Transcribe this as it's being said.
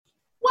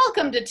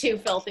Welcome to Two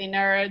Filthy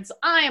Nerds.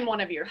 I am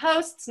one of your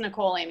hosts,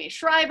 Nicole Amy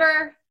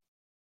Schreiber.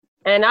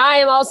 And I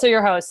am also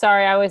your host.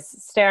 Sorry, I was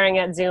staring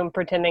at Zoom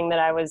pretending that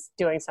I was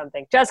doing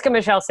something. Jessica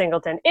Michelle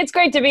Singleton. It's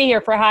great to be here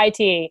for High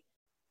Tea.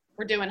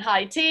 We're doing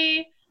High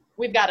Tea.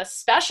 We've got a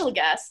special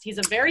guest. He's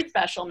a very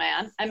special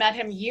man. I met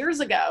him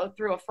years ago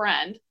through a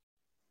friend.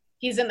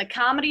 He's in the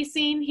comedy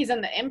scene. He's in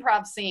the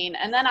improv scene.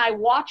 And then I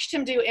watched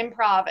him do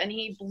improv, and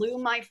he blew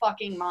my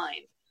fucking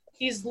mind.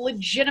 He's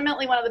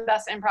legitimately one of the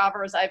best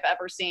improvers I've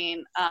ever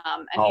seen.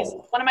 He's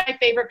one of my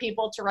favorite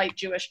people to write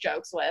Jewish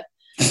jokes with.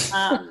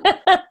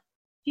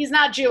 He's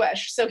not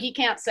Jewish, so he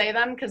can't say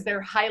them because they're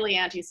highly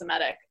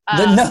anti-Semitic.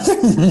 No,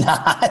 they're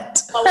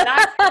not. Well,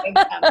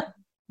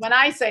 when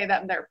I say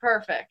them, they're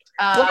perfect.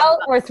 Well,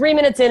 we're 3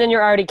 minutes in and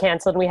you're already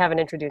canceled and we haven't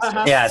introduced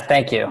you. Yeah,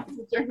 thank you.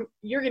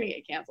 You're going to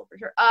get canceled for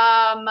sure.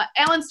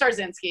 Alan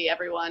Starzinski,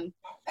 everyone.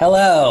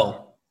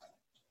 Hello.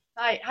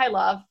 Hi,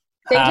 love.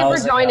 Thank you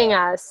for joining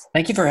us.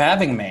 Thank you for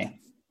having me.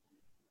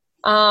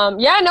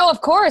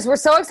 Of course. We're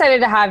so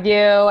excited to have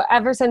you.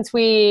 Ever since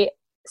we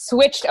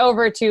switched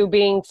over to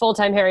being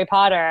full-time Harry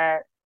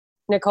Potter,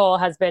 Nicole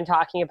has been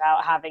talking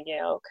about having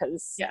you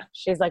because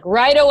she's like,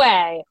 right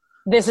away,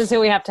 this is who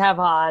we have to have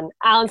on.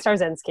 Alan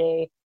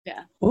Starzinski.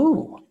 Yeah.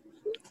 Ooh.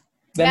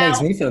 That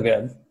makes me feel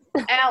good.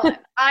 Alan,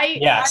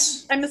 I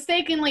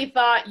mistakenly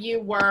thought you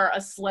were a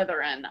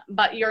Slytherin,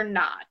 but you're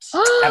not.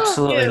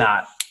 Absolutely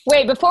not.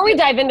 Wait, before we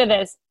dive into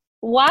this,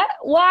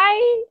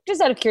 why,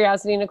 just out of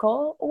curiosity,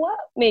 Nicole, what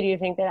made you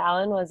think that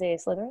Alan was a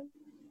Slytherin?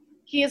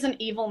 He is an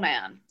evil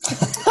man.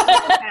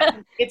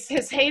 It's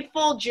his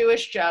hateful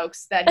Jewish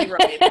jokes that he wrote.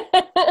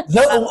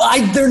 No,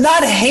 they're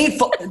not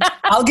hateful.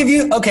 I'll give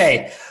you,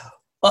 okay.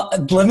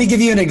 Let me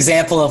give you an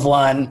example of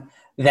one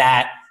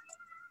that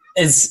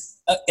is,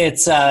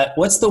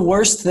 what's the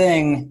worst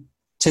thing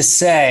to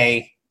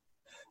say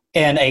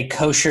in a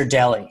kosher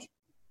deli?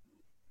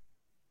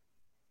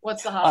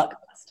 What's the Holocaust?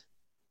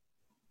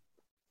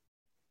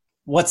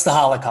 What's the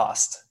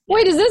Holocaust?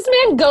 Wait, is this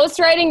man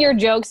ghostwriting your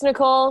jokes,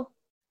 Nicole?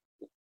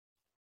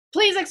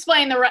 Please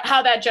explain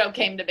how that joke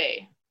came to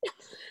be.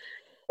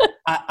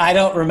 I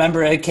don't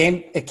remember. It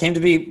came to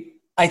be.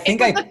 I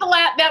think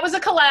that was a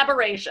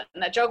collaboration.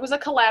 That joke was a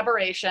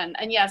collaboration,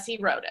 and yes, he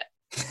wrote it.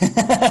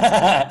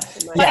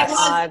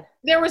 Yes.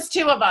 There was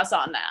two of us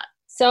on that.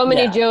 So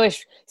many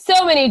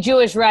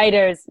Jewish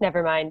writers.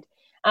 Never mind.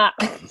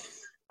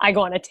 I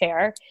go on a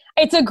tear.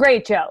 It's a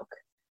great joke.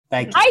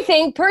 Thank you. I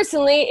think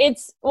personally,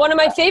 it's one of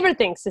my favorite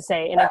things to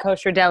say in a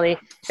kosher deli,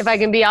 if I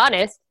can be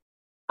honest,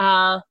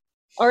 or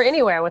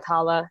anywhere with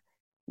challah.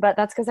 But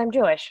that's because I'm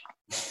Jewish.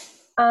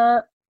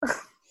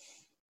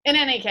 In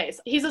any case,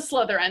 he's a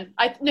Slytherin.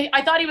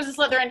 I thought he was a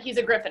Slytherin. He's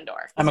a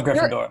Gryffindor. I'm a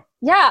Gryffindor.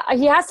 Yeah,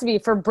 he has to be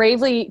for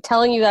bravely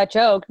telling you that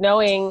joke,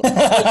 knowing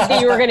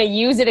that you were going to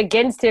use it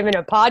against him in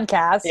a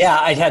podcast. Yeah,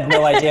 I had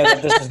no idea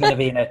that this was going to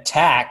be an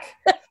attack.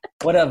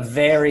 What a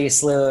very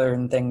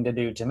Slytherin thing to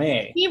do to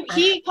me.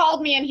 He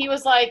called me and he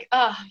was like,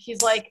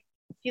 he's like,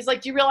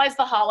 do you realize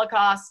the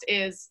Holocaust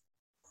is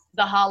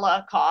the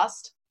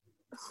Holocaust?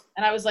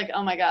 And I was like,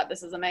 oh my God,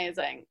 this is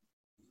amazing.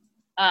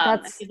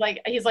 He's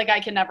like, I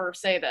can never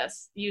say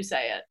this. You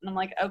say it. And I'm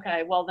like,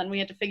 okay, well then we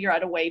had to figure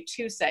out a way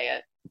to say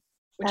it,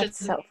 which is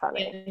so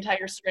funny. An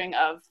entire string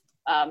of,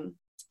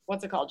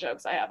 what's it called,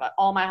 jokes I have,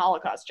 all my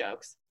Holocaust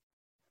jokes.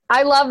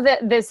 I love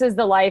that this is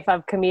the life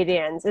of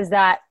comedians, is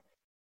that,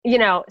 you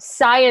know,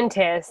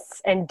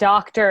 scientists and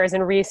doctors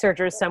and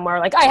researchers somewhere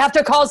like, I have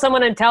to call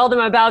someone and tell them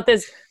about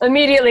this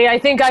immediately. I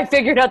think I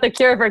figured out the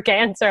cure for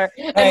cancer.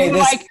 And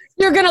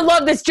you're going to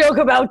love this joke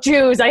about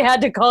Jews. I had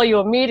to call you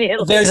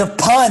immediately. There's a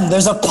pun.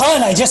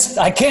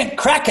 I can't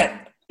crack it.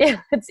 Yeah,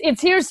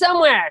 it's here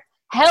somewhere.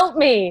 Help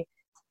me.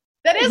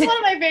 That is one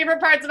of my favorite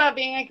parts about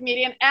being a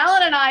comedian.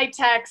 Alan and I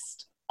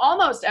text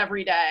almost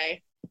every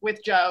day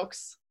with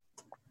jokes.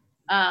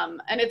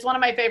 And it's one of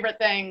my favorite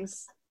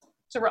things.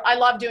 So I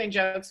love doing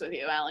jokes with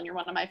you, Alan. You're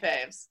one of my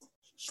faves.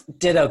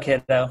 Ditto,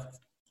 kiddo.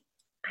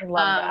 I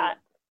love that.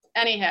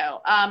 Anywho,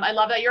 I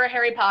love that you're a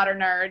Harry Potter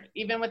nerd,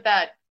 even with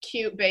that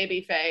cute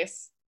baby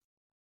face.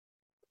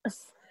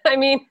 I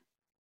mean,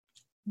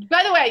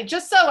 by the way,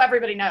 just so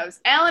everybody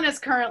knows, Alan is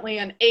currently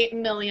in 8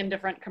 million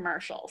different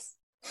commercials.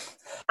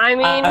 I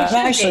mean, I'm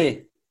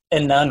actually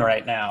in none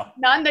right now.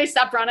 None? They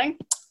stopped running?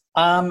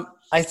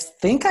 I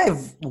think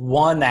I've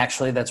one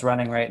actually that's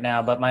running right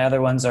now, but my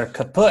other ones are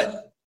kaput.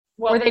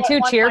 Were they too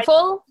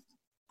cheerful?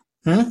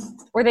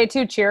 Were they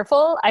too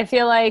cheerful? I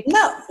feel like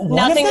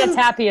nothing that's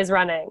happy is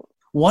running.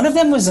 One of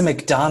them was a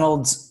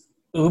McDonald's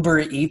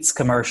Uber Eats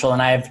commercial,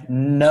 and I have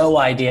no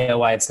idea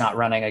why it's not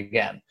running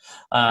again.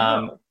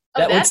 That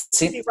needs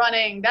to be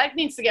running. That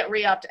needs to get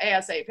re-upped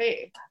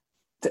ASAP.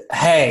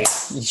 Hey,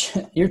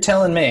 you're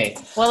telling me.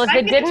 Well, if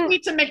it didn't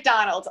tweet to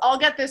McDonald's, I'll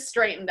get this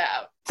straightened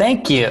out.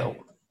 Thank you.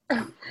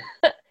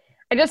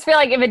 I just feel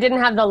like if it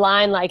didn't have the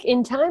line, like,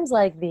 in times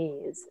like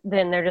these,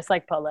 then they're just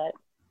like, pull it.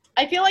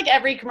 I feel like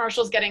every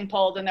commercial's getting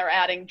pulled and they're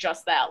adding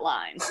just that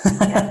line.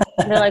 Yeah.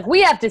 They're like,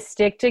 we have to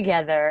stick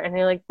together. And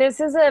they're like, this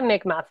is a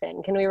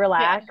McMuffin. Can we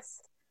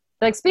relax?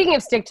 Yeah. Like, speaking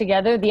of stick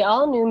together, the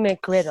all-new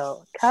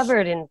McGriddle,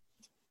 covered in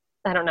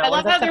I don't know. I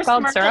What love is that how stuff there's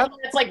called? commercials Syrup?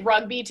 where it's like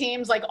rugby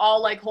teams, like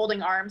all like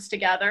holding arms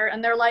together,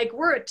 and they're like,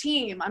 "We're a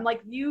team." I'm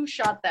like, "You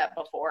shot that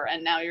before,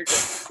 and now you're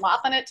just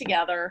slopping it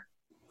together."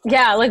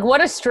 Yeah, like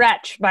what a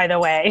stretch, by the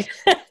way.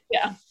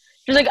 Yeah.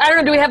 She's like, I don't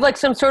know, do we have like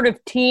some sort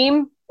of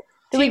team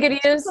that we could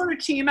use? Sort of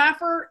team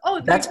effort. Oh,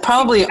 That's these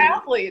probably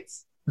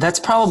athletes. That's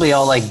probably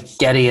all like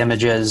Getty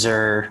Images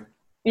or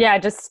Yeah,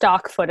 just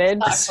stock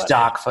footage.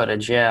 stock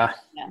footage. Yeah.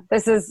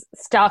 This is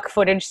stock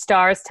footage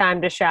stars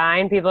time to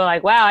shine. People are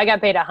like, wow, I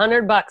got paid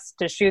 $100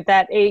 to shoot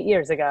that 8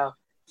 years ago.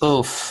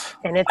 Oof.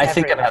 And it's I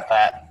think everywhere. about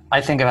that.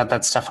 I think about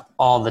that stuff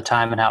all the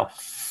time and how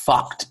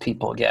fucked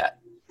people get.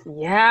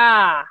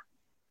 Yeah.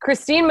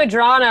 Christine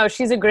Medrano,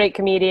 she's a great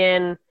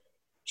comedian.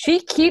 She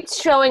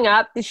keeps showing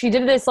up. She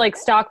did this like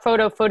stock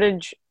photo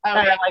footage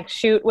like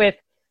shoot with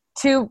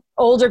two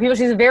older people.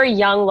 She's very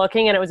young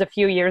looking, and it was a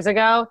few years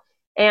ago.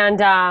 And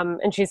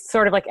she's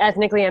sort of like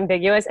ethnically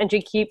ambiguous, and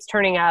she keeps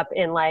turning up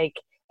in like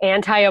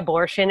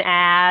anti-abortion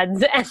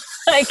ads, and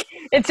like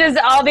it's just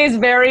all these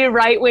very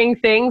right-wing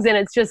things, and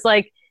it's just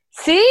like,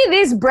 see,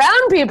 these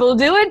brown people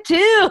do it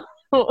too.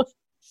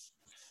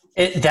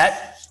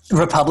 That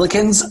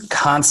Republicans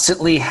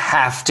constantly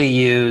have to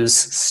use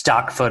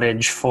stock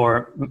footage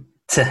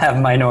to have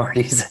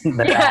minorities in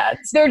their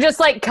ads. They're just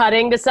like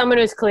cutting to someone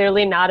who's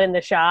clearly not in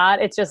the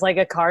shot. It's just like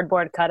a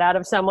cardboard cutout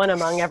of someone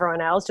among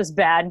everyone else, just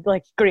bad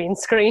like green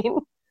screen.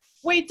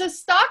 Wait, does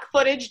stock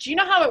footage, do you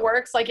know how it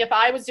works? Like if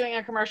I was doing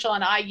a commercial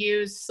and I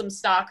used some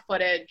stock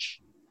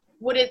footage,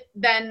 would it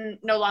then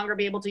no longer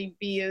be able to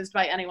be used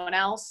by anyone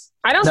else?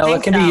 I don't No, think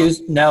it can so. be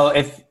used. No,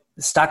 if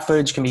stock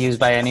footage can be used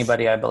by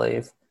anybody, I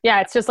believe.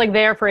 Yeah, it's just like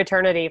there for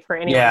eternity for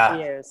anyone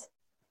to use.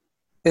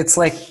 It's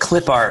like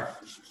clip art.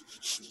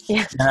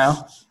 Yeah. You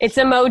know? It's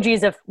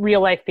emojis of real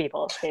life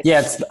people. Basically.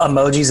 Yeah, it's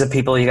emojis of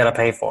people you got to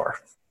pay for.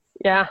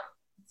 Yeah.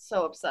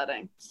 So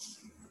upsetting.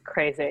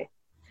 Crazy.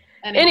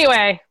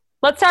 Anyway,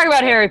 let's talk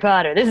about Harry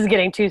Potter. This is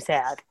getting too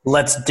sad.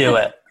 Let's do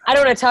it. I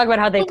don't want to talk about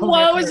how they The pull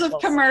their woes of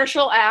commercials.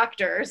 commercial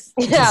actors.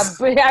 Yeah,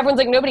 but everyone's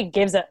like, nobody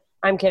gives a.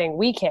 I'm kidding.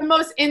 We care. The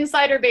most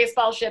insider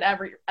baseball shit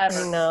ever. I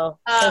know.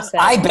 Um, So sad.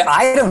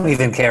 I don't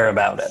even care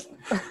about it.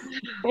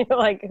 You're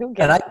like, who gives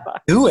And I a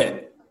fuck? do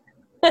it.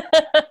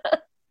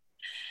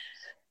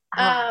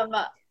 all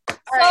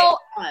right,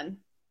 on.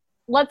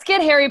 Let's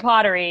get Harry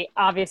Pottery,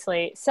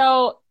 obviously.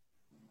 So,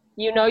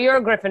 you know you're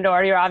a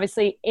Gryffindor. You're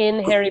obviously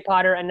in Harry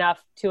Potter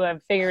enough to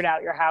have figured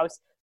out your house.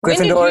 When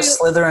did Gryffindor,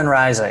 you- Slytherin,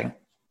 Rising.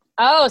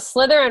 Oh,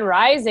 Slytherin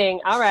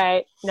Rising. All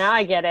right. Now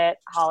I get it.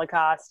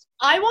 Holocaust.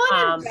 I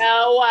want to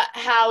know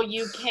how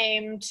you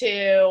came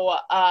to,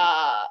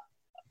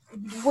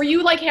 were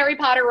you like Harry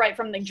Potter right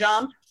from the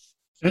jump?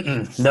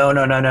 Mm-mm.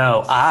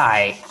 No.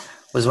 I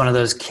was one of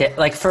those kids,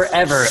 like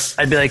forever.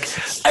 I'd be like,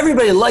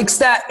 everybody likes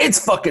that.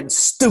 It's fucking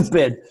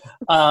stupid.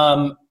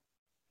 And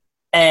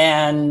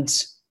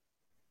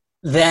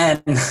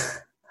then,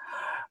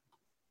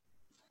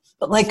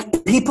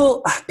 like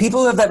people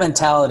who have that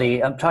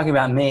mentality, I'm talking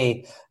about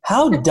me.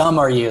 How dumb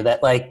are you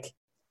that like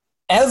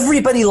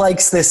everybody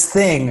likes this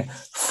thing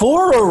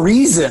for a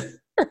reason?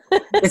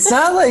 It's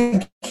not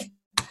like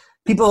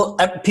people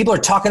are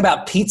talking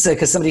about pizza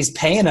because somebody's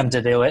paying them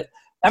to do it.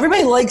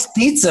 Everybody likes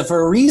pizza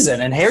for a reason,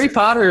 and Harry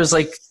Potter is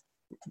like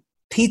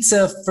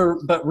pizza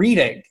but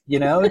reading. You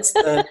know, it's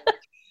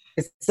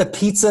the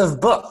pizza of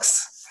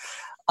books,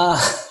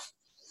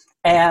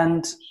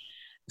 and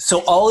so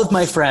all of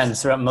my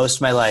friends throughout most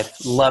of my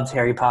life loved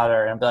Harry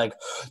Potter, and I'd be like,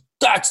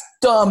 "That's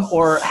dumb,"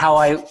 or how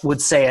I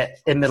would say it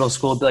in middle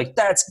school, be like,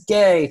 "That's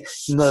gay,"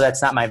 even though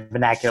that's not my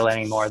vernacular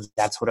anymore.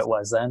 That's what it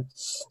was then.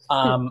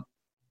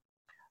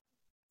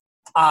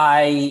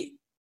 I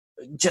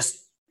just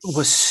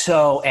was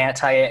so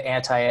anti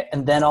it.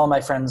 And then all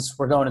my friends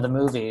were going to the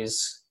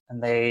movies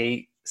and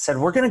they said,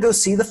 we're going to go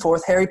see the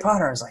fourth Harry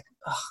Potter. I was like,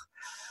 ugh,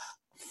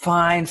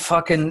 fine,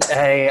 fucking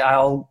hey,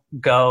 I'll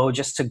go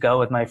just to go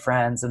with my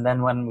friends. And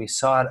then when we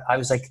saw it, I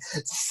was like,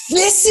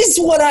 this is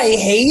what I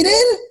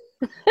hated?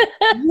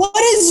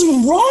 What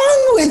is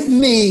wrong with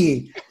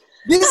me?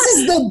 This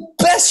is the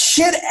best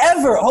shit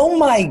ever. Oh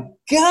my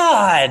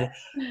God.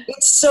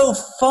 It's so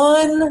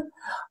fun.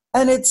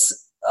 And And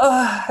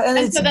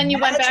so then you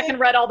went back and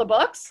read all the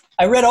books?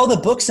 I read all the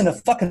books in a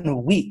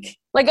fucking week.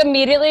 Like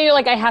immediately, you're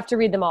like, I have to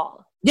read them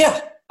all. Yeah.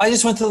 I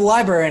just went to the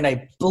library and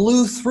I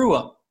blew through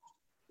them.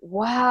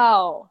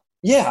 Wow.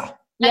 Yeah.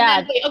 Yeah.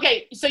 And then,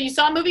 okay, so you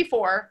saw movie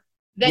 4,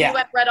 then Yeah. you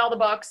went and read all the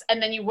books,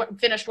 and then you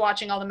finished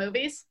watching all the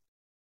movies?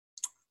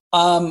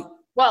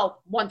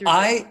 Well, 1 through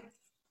 3.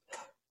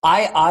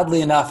 I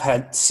oddly enough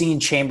had seen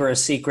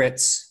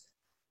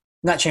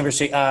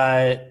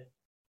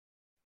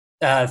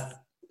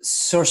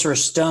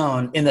Sorcerer's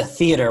Stone in the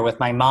theater with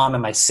my mom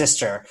and my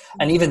sister.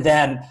 And even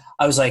then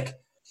I was like,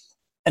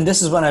 and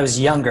this is when I was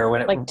younger,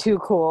 when it Like too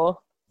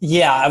cool.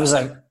 yeah, I was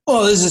like,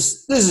 oh, this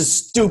is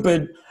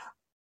stupid.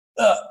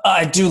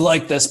 I do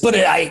like this, but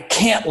I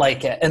can't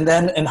like it. And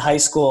then in high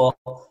school,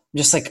 I'm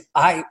just like,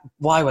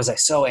 why was I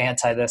so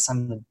anti this?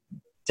 I'm the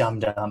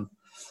dumb.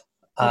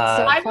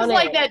 I was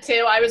like that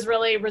too. I was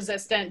really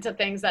resistant to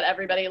things that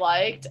everybody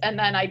liked, and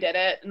then I did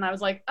it, and I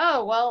was like,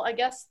 oh, well, I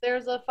guess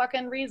there's a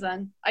fucking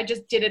reason. I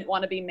just didn't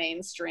want to be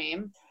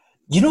mainstream.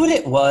 You know what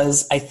it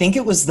was? I think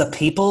it was the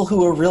people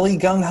who were really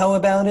gung-ho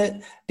about it,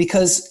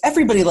 because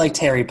everybody liked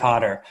Harry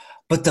Potter.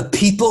 But the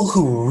people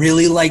who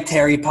really liked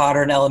Harry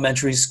Potter in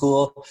elementary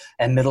school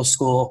and middle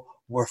school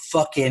were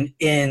fucking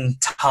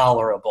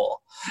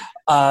intolerable.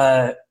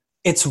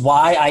 It's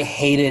why I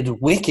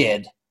hated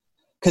Wicked,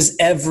 because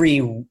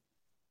every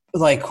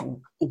like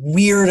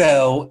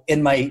weirdo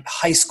in my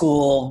high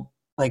school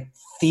like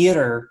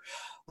theater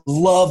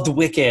loved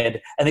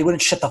Wicked, and they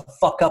wouldn't shut the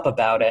fuck up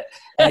about it.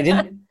 And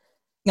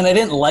I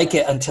didn't like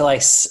it until I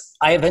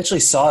eventually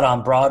saw it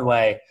on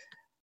Broadway,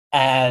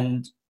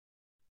 and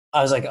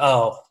I was like,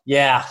 oh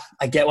yeah,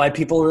 I get why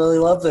people really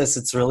love this.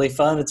 It's really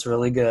fun. It's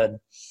really good.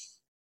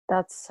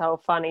 That's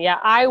so funny. Yeah,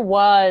 I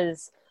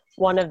was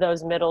one of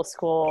those middle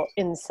school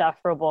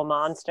insufferable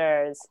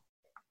monsters.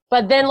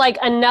 But then like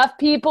enough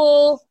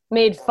people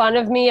made fun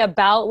of me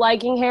about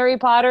liking Harry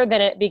Potter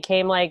that it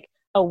became like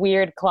a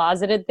weird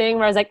closeted thing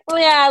where I was like, oh,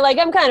 yeah, like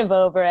I'm kind of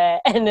over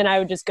it. And then I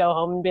would just go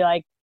home and be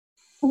like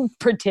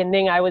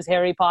pretending I was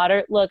Harry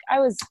Potter. Look, I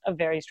was a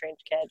very strange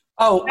kid.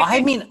 Oh,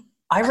 I mean,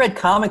 I read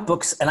comic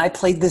books and I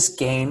played this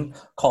game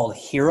called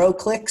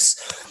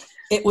HeroClix.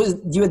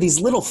 You had these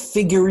little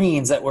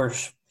figurines that were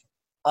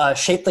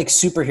shaped like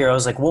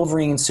superheroes, like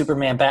Wolverine,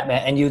 Superman,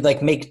 Batman, and you'd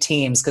like make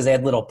teams because they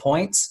had little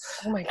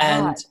points. Oh my God.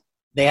 And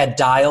they had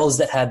dials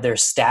that had their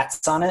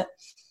stats on it.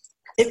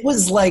 It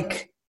was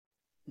like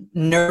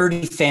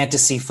nerdy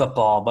fantasy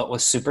football, but with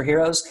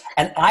superheroes.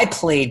 And I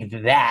played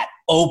that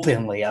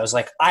openly. I was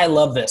like, I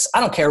love this. I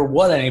don't care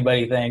what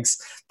anybody thinks.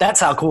 That's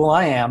how cool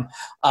I am.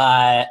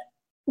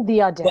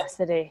 The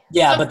audacity.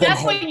 But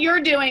that's what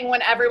you're doing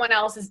when everyone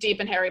else is deep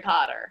in Harry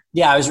Potter.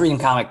 Yeah, I was reading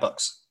comic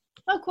books.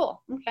 Oh,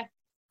 cool. Okay.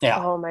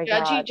 Yeah. Oh my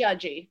God.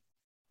 Judgy.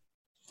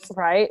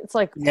 Right? It's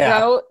like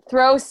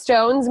throw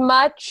stones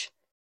much.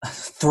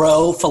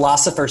 Throw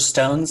Philosopher's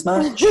Stones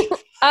much?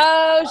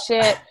 Oh,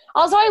 shit.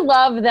 Also, I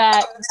love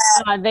that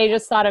they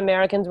just thought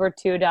Americans were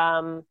too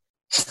dumb,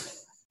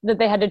 that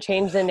they had to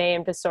change the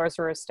name to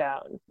Sorcerer's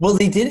Stone. Well,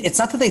 they did. It's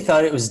not that they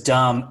thought it was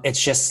dumb.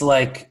 It's just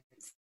like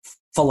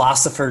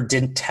Philosopher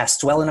didn't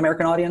test well in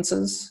American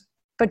audiences.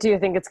 But do you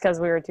think it's because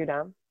we were too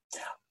dumb?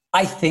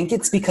 I think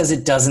it's because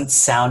it doesn't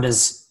sound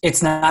as –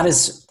 it's not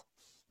as –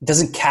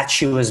 doesn't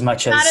catch you as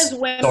much as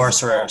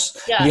Sorcerers.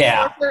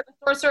 Yeah.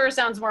 Sorcerer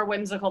sounds more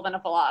whimsical than a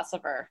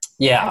philosopher.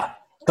 Yeah.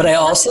 But I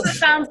also – it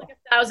sounds like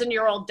a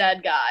 1,000-year-old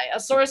dead guy. A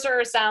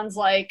sorcerer sounds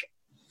like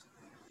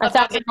a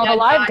 1,000-year-old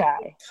alive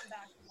guy.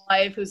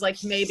 Life who's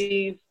like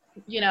maybe,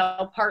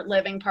 part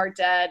living, part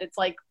dead. It's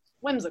like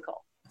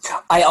whimsical.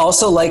 I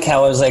also like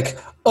how I was like,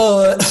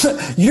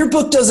 your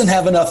book doesn't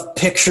have enough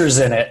pictures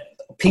in it.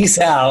 Peace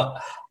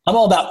out. I'm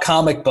all about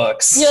comic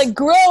books. You're like,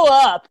 grow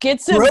up.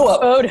 Get some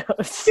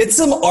photos. Get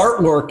some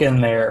artwork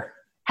in there.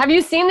 Have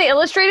you seen the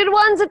illustrated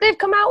ones that they've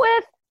come out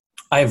with?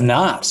 I have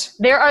not.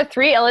 There are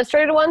 3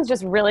 illustrated ones.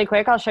 Just really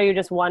quick, I'll show you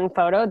just one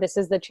photo. This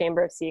is the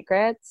Chamber of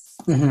Secrets.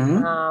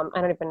 Mm-hmm. I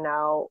don't even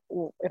know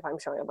if I'm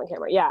showing up on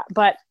camera. Yeah,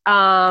 but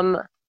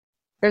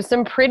there's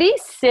some pretty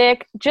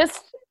sick,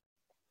 just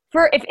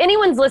for if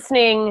anyone's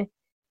listening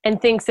and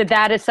thinks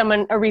that is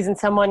a reason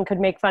someone could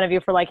make fun of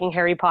you for liking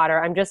Harry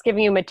Potter, I'm just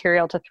giving you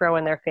material to throw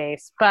in their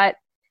face. But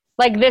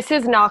like this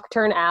is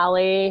Nocturne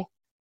Alley,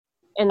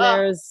 and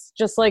there's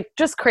just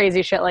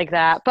crazy shit like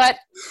that. But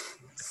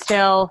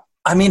still,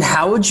 I mean,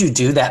 how would you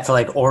do that for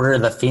like Order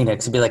of the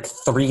Phoenix? It'd be like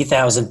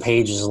 3,000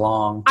 pages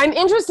long. I'm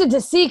interested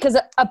to see because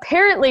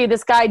apparently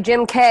this guy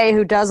Jim Kay,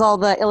 who does all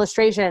the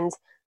illustrations,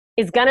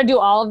 is gonna do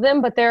all of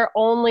them, but they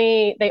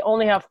only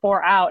have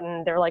 4 out,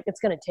 and they're like, it's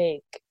gonna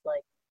take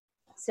like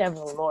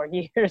several more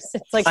years.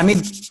 It's like, I mean,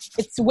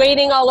 it's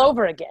waiting all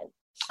over again.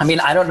 I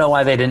mean, I don't know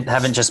why they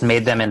haven't just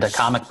made them into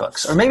comic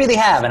books, or maybe they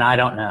have, and I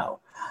don't know.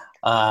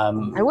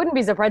 I wouldn't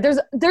be surprised.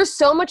 There's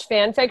so much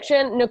fan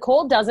fiction.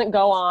 Nicole doesn't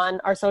go on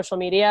our social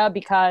media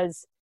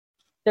because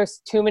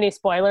there's too many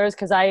spoilers,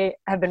 because I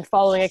have been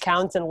following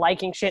accounts and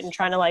liking shit and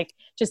trying to like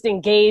just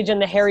engage in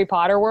the Harry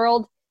Potter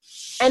world.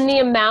 And the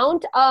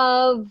amount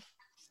of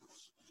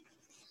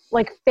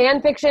like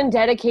fan fiction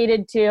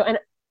dedicated to and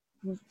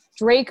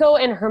Draco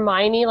and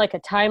Hermione, like a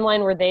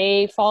timeline where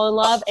they fall in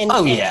love, and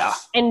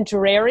and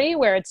Drarry,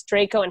 where it's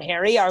Draco and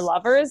Harry are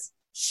lovers.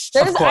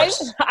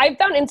 I've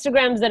found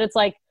Instagrams that it's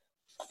like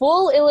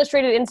full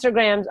illustrated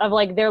Instagrams of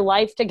like their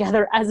life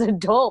together as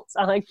adults.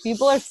 I'm like,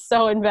 people are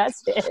so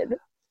invested.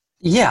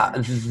 Yeah,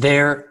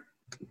 they're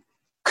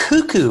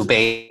cuckoo,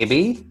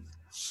 baby.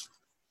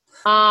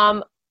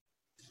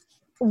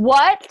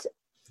 What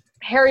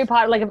Harry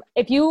Potter, like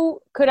if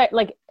you could,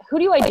 like, who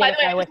do you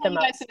identify with the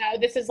most? You guys to know,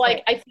 this is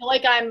like, I feel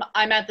like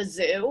I'm at the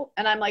zoo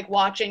and I'm like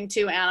watching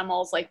 2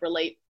 animals like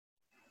relate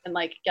and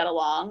like get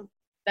along.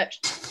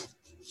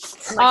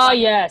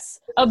 Yes.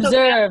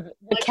 Observe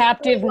the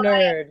captive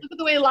nerd. Look at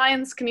the way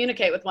lions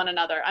communicate with one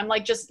another. I'm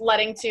like just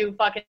letting 2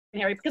 fucking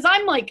Harry, because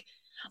I'm like,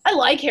 I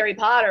like Harry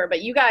Potter,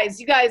 but you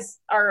guys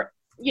are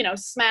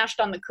smashed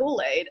on the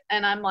Kool-Aid,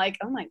 and I'm like,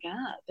 oh my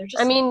God, they're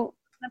just. I mean,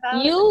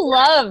 about you it.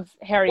 love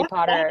Harry What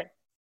Potter.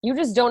 You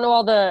just don't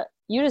know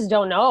you just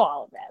don't know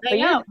all of that. I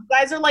know. You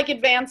guys are like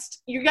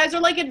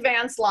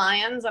advanced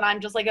lions, and I'm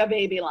just like a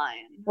baby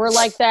lion. We're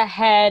like the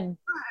head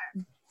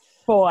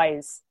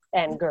boys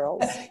and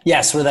girls.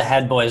 Yes, we're the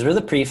head boys. We're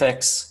the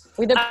prefix.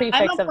 We're the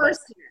prefix of this.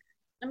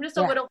 I'm just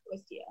a little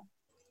first year.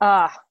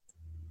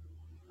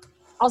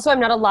 Also,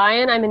 I'm not a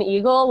lion. I'm an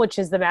eagle, which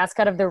is the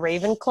mascot of the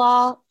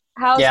Ravenclaw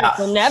house, which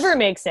will never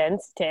make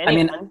sense to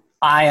anyone. I mean,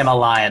 I am a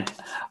lion.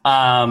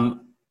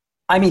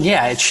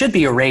 It should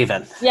be a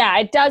raven. Yeah,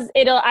 it does.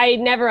 I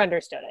never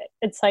understood it.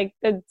 It's like,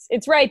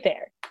 it's right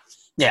there.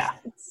 Yeah.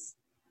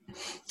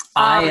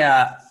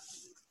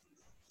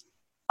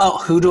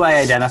 Who do I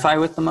identify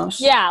with the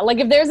most? Yeah, like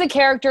if there's a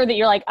character that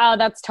you're like, oh,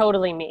 that's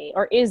totally me,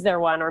 or is there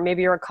one, or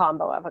maybe you're a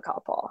combo of a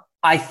couple.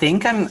 I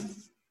think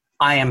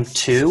I am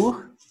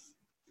two.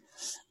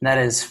 That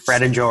is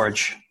Fred and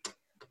George.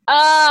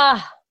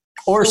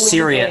 Or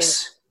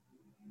Sirius.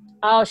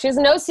 Oh, she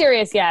doesn't know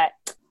Sirius yet.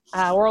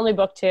 We're only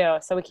book 2,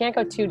 so we can't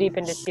go too deep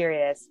into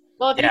Sirius.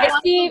 Well, if you want to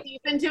go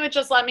deep into it,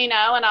 just let me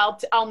know, and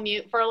I'll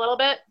mute for a little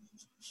bit.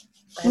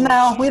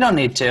 No, we don't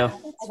need to.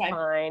 It's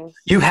fine.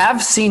 You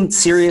have seen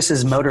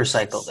Sirius's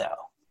motorcycle, though.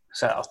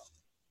 So.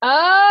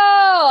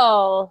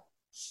 Oh,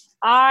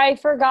 I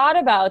forgot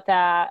about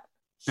that.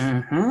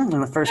 Mm-hmm.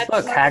 In the first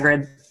book,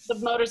 Hagrid. The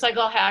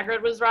motorcycle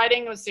Hagrid was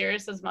riding was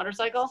Sirius's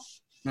motorcycle.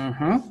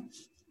 Mm-hmm.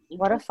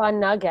 What a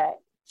fun nugget.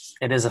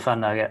 It is a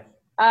fun nugget.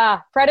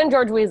 Fred and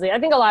George Weasley. I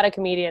think a lot of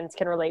comedians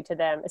can relate to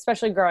them,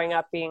 especially growing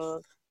up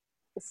being,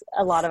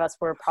 a lot of us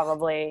were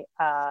probably...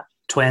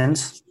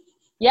 twins?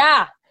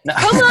 Yeah. No.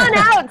 Come on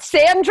out,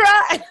 Sandra!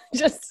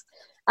 Just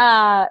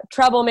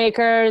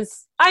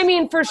troublemakers. I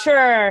mean, for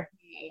sure.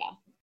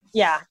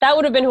 Yeah, that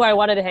would have been who I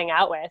wanted to hang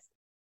out with.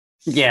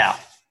 Yeah.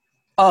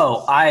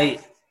 Oh,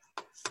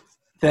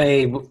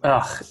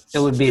 it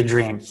would be a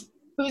dream.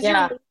 Who's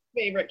your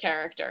favorite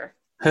character?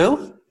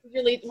 Who?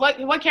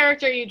 What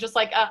character are you just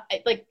like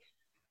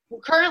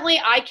currently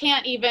I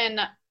can't even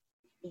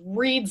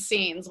read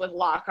scenes with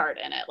Lockhart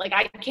in it. Like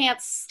I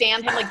can't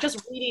stand him. Like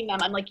just reading them,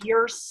 I'm like,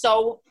 you're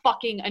so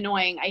fucking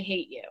annoying. I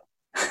hate you.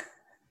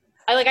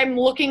 I'm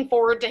looking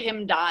forward to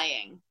him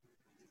dying.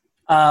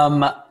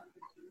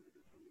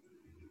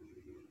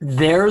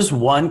 There's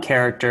one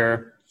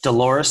character,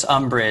 Dolores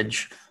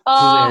Umbridge,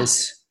 who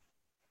is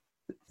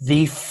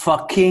the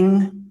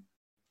fucking...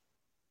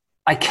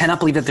 I cannot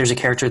believe that there's a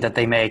character that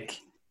they make.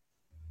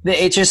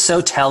 It's just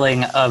so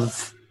telling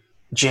of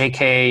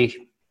JK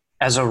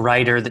as a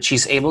writer that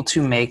she's able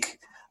to make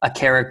a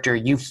character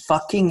you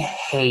fucking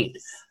hate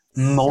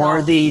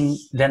more than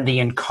the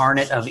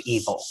incarnate of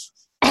evil.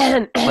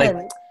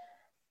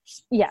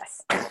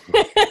 Yes.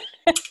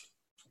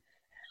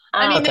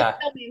 I mean, that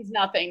still means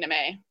nothing to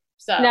me.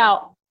 So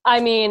no,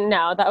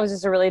 that was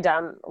just a really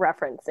dumb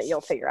reference that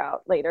you'll figure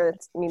out later.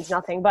 It means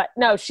nothing. But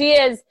no, she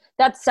is.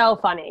 That's so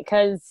funny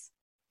because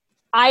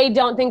I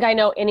don't think I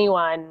know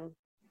anyone.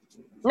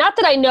 Not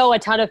that I know a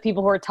ton of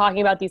people who are talking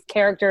about these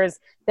characters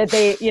that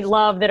they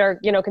love that are,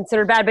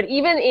 considered bad. But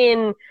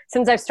even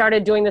since I've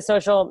started doing the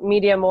social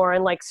media more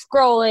and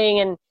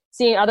scrolling and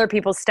seeing other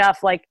people's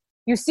stuff,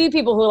 you see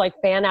people who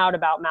fan out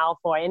about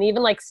Malfoy and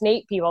even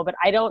Snape people. But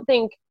I don't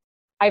think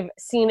I've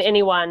seen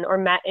anyone or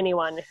met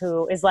anyone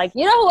who is who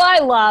I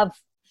love?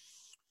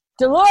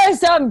 Dolores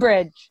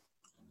Umbridge.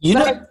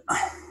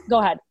 Go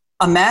ahead.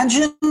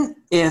 Imagine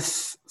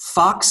if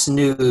Fox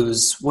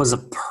News was a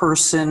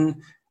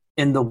person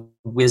in the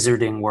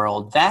wizarding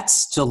world.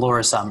 That's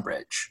Dolores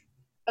Umbridge.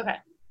 Okay.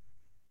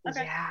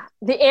 Yeah.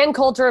 The Ann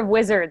Coulter of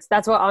wizards.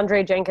 That's what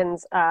Andre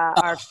Jenkins,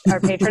 our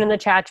patron in the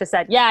chat, just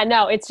said. Yeah,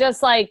 no, it's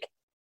just and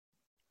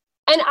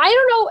I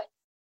don't know,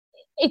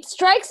 it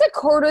strikes a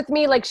chord with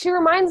me. She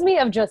reminds me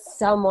of just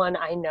someone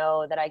I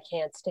know that I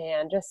can't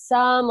stand. Just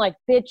some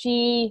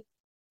bitchy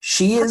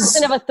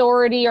person of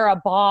authority or a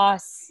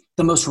boss.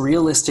 The most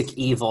realistic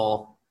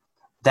evil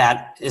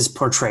that is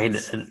portrayed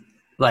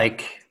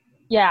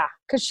yeah,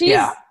 because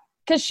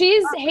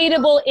she's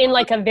hateable in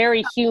a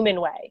very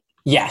human way.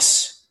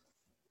 Yes.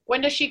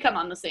 When does she come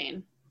on the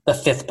scene? The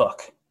 5th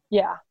book.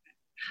 Yeah.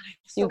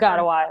 You got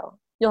a while.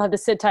 You'll have to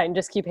sit tight and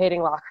just keep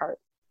hating Lockhart.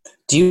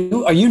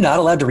 Are you not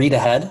allowed to read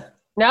ahead?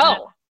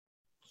 No.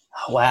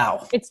 Oh,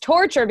 wow. It's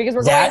torture because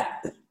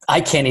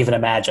I can't even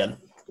imagine.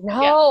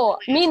 No,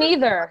 me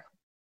neither.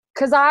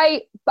 Because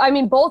I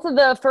mean, both of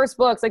the first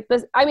books,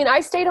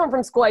 I stayed home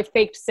from school. I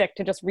faked sick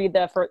to just read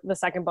the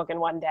second book in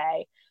one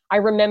day. I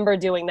remember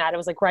doing that. It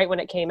was right when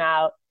it came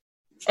out.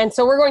 And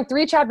so we're going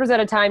 3 chapters at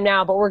a time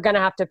now, but we're going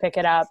to have to pick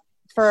it up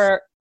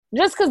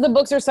just because the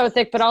books are so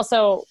thick, but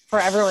also for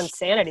everyone's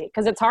sanity.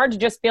 Because it's hard to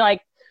just be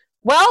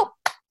well,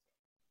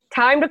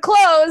 time to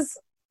close.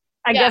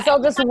 I guess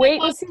I'll just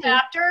wait and see.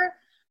 Chapter,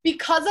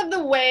 because of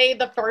the way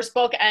the first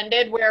book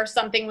ended, where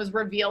something was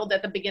revealed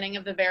at the beginning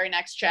of the very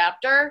next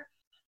chapter,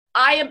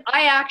 I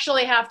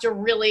actually have to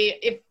really,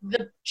 if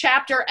the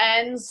chapter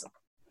ends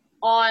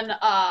on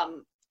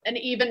an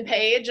even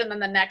page and then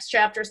the next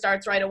chapter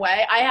starts right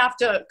away, I have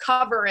to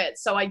cover it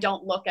so I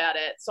don't look at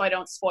it, so I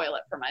don't spoil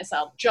it for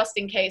myself, just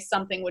in case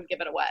something would give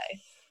it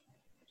away.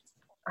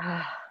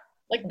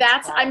 Like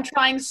I'm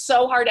trying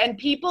so hard, and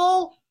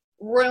people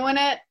ruin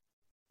it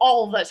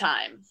all the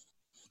time.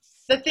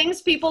 The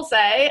things people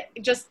say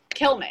just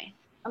kill me.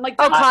 I'm like,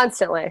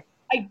 constantly.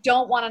 I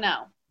don't want to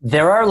know.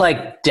 There are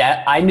like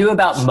I knew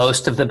about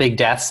most of the big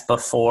deaths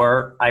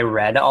before I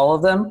read all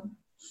of them.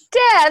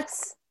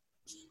 Deaths?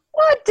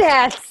 What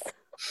deaths?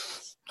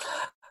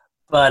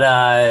 But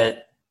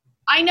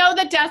I know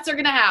that deaths are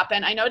going to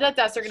happen.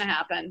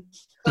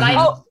 But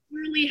I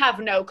really have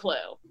no clue.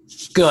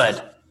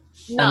 Good.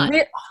 None.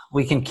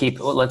 We can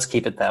let's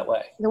keep it that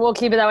way. We'll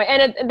keep it that way.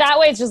 And that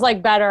way it's just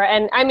like better.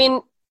 And I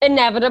mean,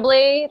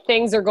 inevitably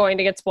things are going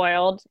to get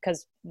spoiled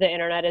because the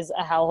internet is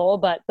a hellhole,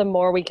 but the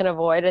more we can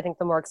avoid, I think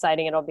the more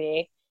exciting it'll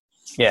be.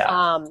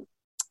 Yeah.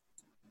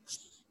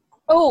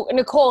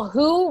 Nicole,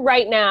 who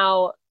right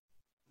now,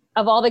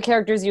 of all the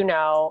characters you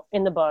know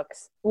in the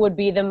books, would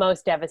be the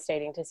most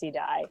devastating to see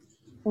die?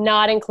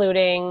 Not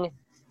including,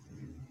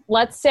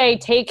 let's say,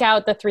 take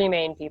out the 3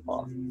 main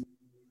people.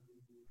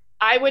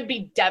 I would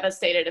be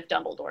devastated if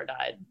Dumbledore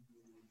died.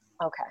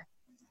 Okay.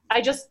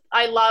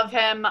 I love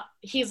him.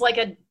 He's like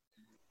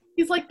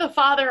the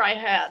father I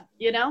had,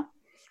 you know?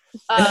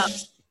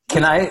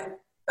 Can I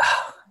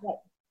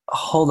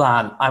hold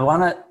on? I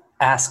want to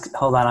ask,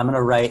 hold on. I'm going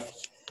to write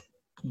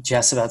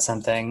Jess about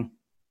something.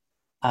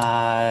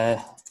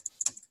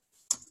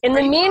 In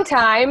the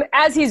meantime,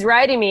 as he's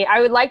writing me, I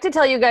would like to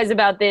tell you guys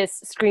about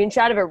this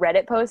screenshot of a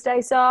Reddit post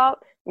I saw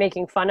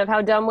making fun of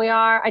how dumb we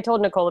are. I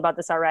told Nicole about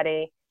this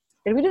already.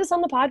 Did we do this on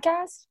the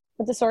podcast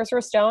with the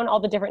Sorcerer's Stone, all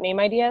the different name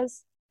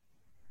ideas?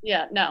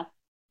 Yeah, no.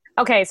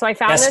 Okay, so I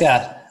found this.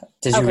 Jessica,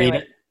 did you read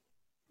it?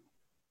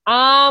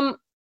 I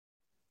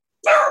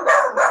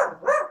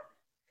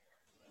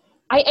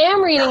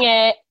am reading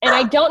it, and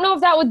I don't know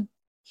if that would...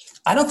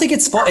 I don't think it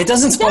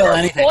doesn't spoil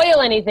anything.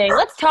 Spoil anything.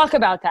 Let's talk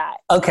about that.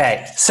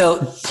 Okay,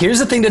 so here's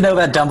the thing to know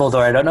about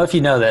Dumbledore. I don't know if you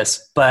know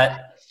this, but...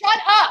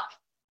 Shut up!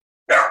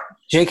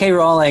 J.K.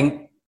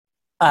 Rowling...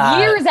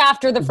 years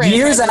after the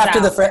franchise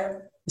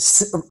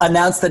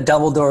announced that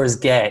Dumbledore is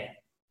gay.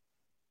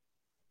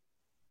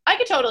 I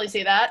could totally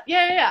see that.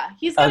 Yeah.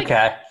 He's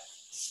okay.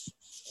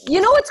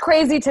 You know what's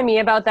crazy to me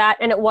about that?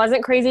 And it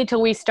wasn't crazy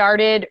till we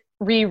started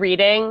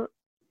rereading.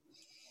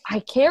 I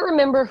can't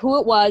remember who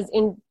it was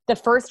in the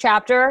first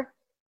chapter.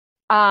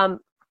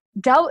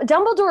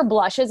 Dumbledore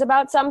blushes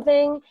about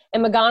something,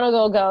 and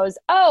McGonagall goes,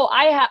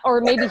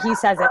 or maybe he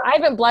says it, I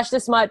haven't blushed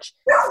this much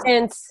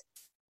since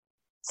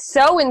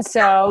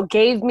so-and-so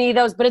gave me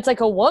those, but it's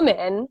like a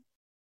woman.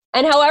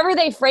 And however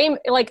they frame,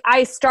 like,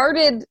 I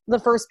started the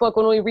first book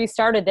when we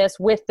restarted this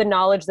with the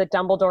knowledge that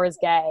Dumbledore is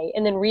gay.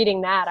 And then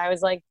reading that, I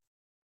was like,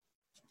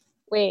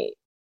 wait,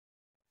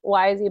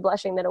 why is he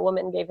blushing that a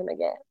woman gave him a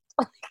gift?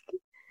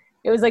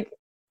 It was like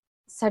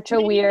such a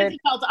weird... It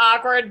felt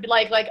awkward,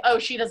 like, oh,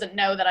 she doesn't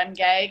know that I'm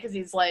gay, because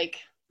he's like...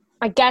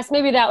 I guess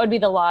maybe that would be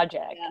the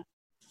logic. Yeah.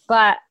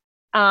 But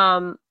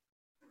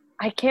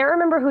I can't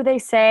remember who they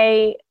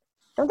say...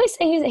 Don't they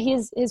say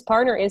his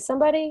partner is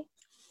somebody?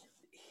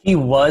 He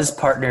was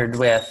partnered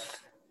with...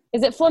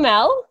 Is it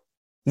Flamel?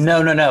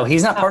 No.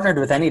 He's not partnered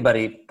with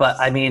anybody. But,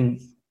 I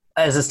mean,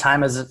 as his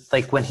time as,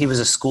 like, when he was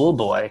a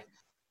schoolboy.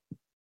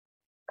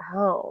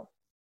 Oh.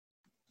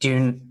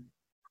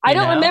 I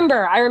don't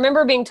remember. I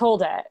remember being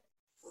told it.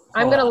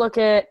 I'm going to look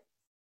at...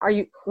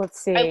 Let's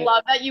see. I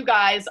love that you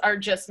guys are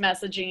just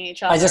messaging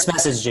each other. I just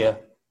messaged you.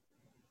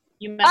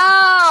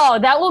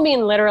 That will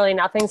mean literally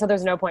nothing, so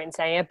there's no point in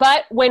saying it.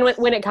 But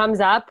when it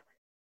comes up,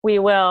 we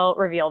will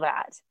reveal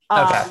that.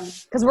 Okay.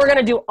 Because we're going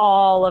to do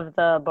all of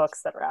the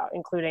books that are out,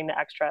 including the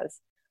extras.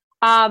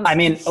 I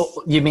mean,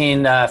 you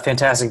mean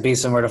Fantastic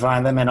Beasts and Where to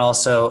Find Them, and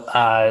also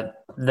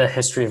The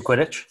History of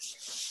Quidditch?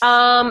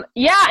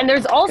 Yeah, and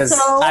there's also...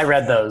 I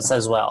read those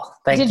as well.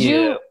 Thank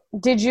you.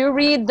 Did you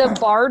read the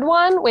Bard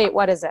one? Wait,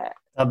 what is it?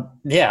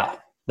 Yeah,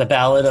 The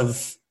Ballad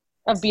of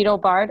Beetle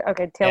Bard?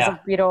 Okay, Tales of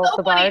Beetle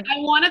the Bard. I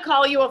want to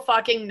call you a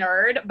fucking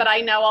nerd, but I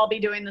know I'll be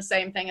doing the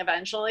same thing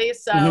eventually,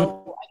 so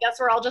I guess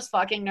we're all just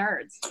fucking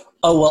nerds.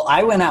 Oh, well,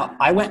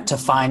 I went to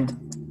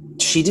find...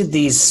 She did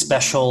these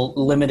special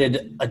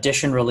limited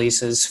edition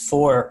releases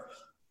for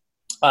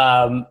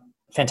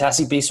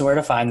Fantastic Beasts and Where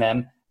to Find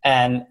Them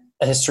and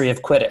A History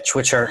of Quidditch,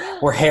 which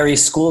were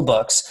Harry's school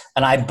books,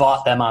 and I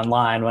bought them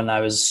online when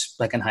I was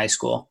like in high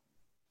school.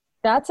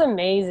 That's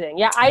amazing.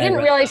 Yeah, I didn't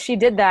realize she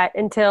did that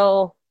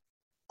until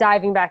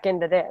diving back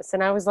into this,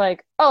 and I was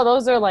like, oh,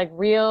 those are like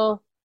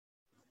real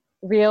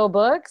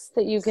books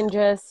that you can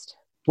just...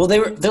 Well,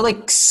 they're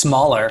like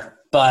smaller,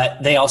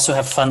 but they also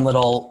have fun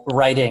little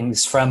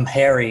writings from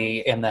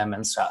Harry in them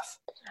and stuff.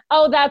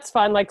 Oh, that's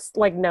fun, like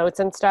notes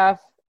and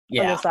stuff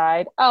on the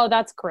side. Oh,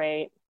 that's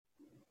great.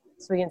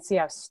 So we can see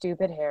how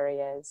stupid Harry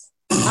is.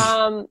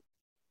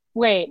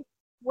 Wait.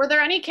 Were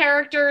there any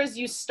characters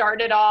you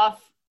started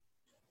off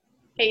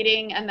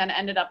hating and then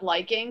ended up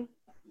liking?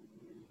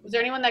 Was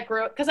there anyone that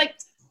grew up? Because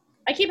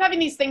I keep having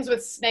these things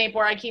with Snape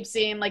where I keep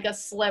seeing like a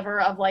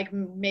sliver of like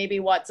maybe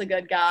what's a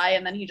good guy,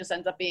 and then he just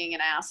ends up being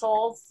an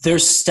asshole.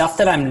 There's stuff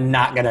that I'm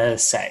not gonna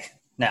say.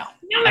 No,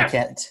 I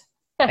can't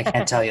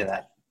tell you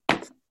that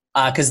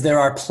because there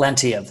are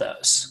plenty of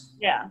those.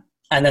 Yeah.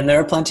 And then there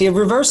are plenty of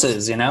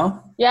reverses, you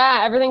know? Yeah,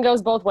 everything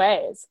goes both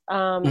ways.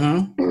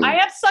 I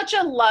have such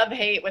a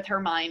love-hate with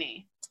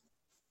Hermione.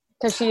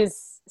 Because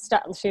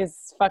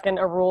she's fucking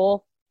a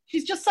rule.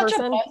 She's just such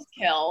person. a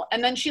buzzkill.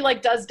 And then she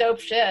like does dope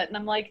shit. And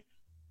I'm like,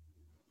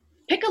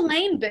 pick a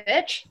lane,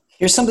 bitch.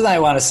 Here's something I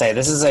want to say.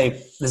 This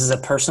is a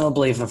personal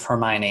belief of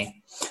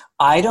Hermione.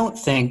 I don't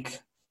think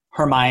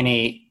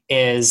Hermione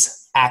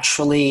is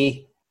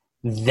actually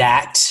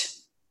that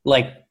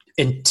like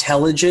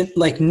intelligent,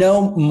 like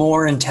no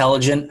more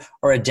intelligent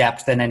or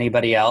adept than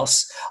anybody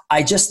else.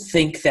 I just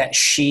think that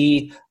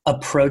she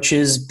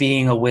approaches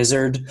being a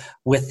wizard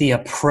with the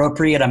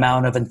appropriate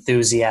amount of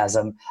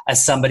enthusiasm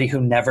as somebody who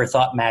never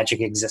thought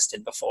magic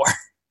existed before.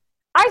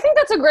 I think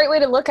that's a great way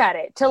to look at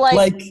it. To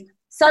like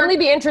suddenly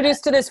be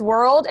introduced to this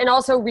world and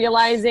also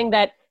realizing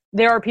that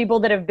there are people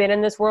that have been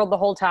in this world the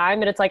whole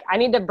time. And it's like, I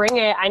need to bring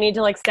it. I need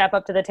to like step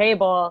up to the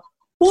table.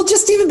 Well,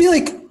 just even be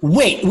like,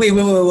 wait,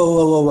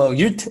 whoa.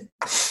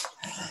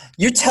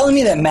 You're telling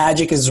me that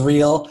magic is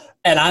real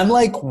and I'm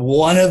like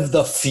one of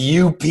the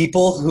few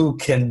people who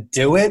can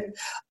do it?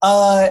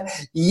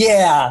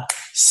 Yeah,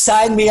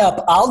 sign me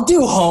up. I'll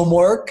do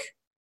homework.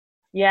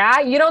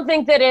 Yeah, you don't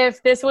think that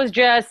if this was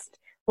just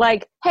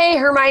like, hey,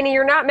 Hermione,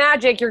 you're not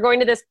magic, you're going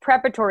to this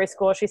preparatory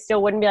school, she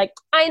still wouldn't be like,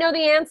 I know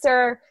the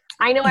answer.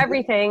 I know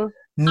everything.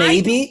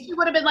 Maybe. She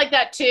would have been like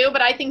that too,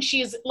 but I think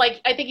she's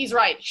like, I think he's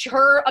right.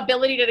 Her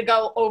ability to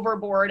go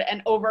overboard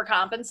and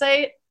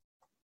overcompensate.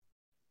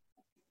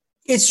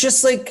 It's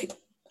just like,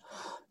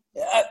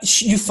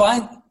 you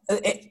find,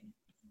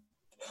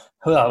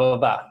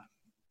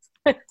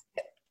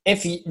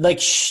 if you,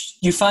 like,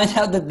 you find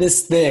out that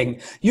this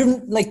thing,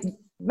 you're like,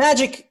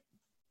 magic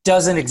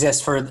doesn't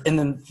exist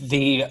in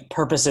the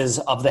purposes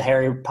of the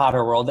Harry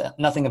Potter world,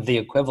 nothing of the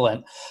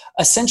equivalent.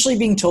 Essentially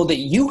being told that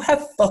you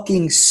have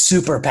fucking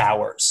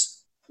superpowers.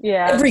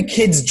 Yeah. Every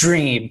kid's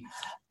dream.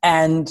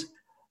 And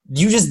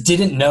you just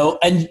didn't know.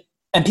 And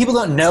people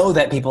don't know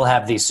that people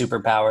have these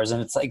superpowers.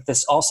 And it's like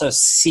this also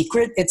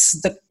secret.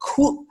 It's the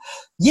cool.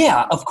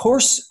 Yeah, of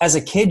course, as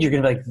a kid, you're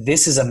going to be like,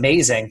 this is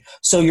amazing.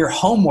 So your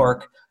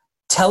homework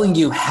telling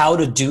you how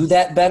to do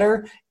that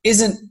better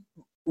isn't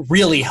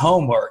really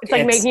homework. It's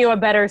like making you a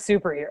better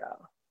superhero.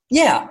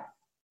 Yeah.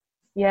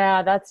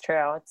 Yeah, that's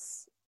true.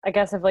 It's, I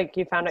guess if like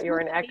you found out you were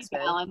an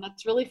X-Men. Alan,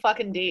 that's really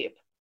fucking deep.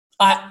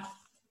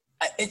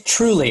 It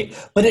truly,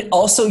 but it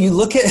also, you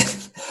look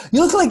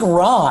like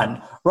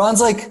Ron. Ron's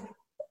like,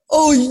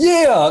 oh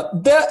yeah,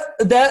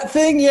 that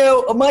thing, you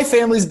know, my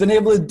family's been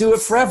able to do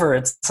it forever.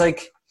 It's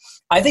like,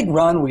 I think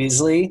Ron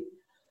Weasley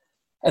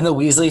and the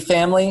Weasley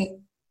family,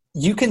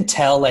 you can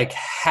tell like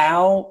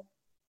how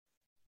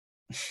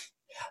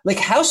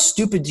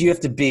stupid do you have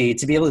to be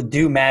able to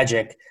do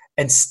magic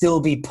and still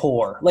be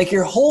poor? Like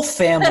your whole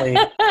family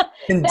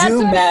can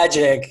do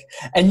magic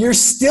and you're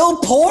still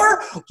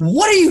poor?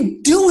 What are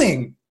you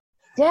doing?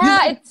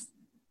 Yeah,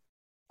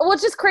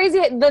 it's just crazy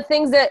the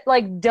things that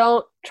like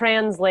don't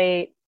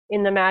translate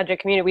in the magic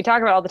community. We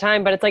talk about it all the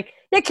time, but it's like,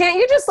 yeah, can't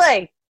you just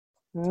like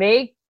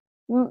make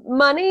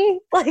money?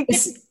 Like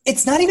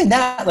it's not even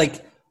that.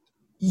 Like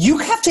you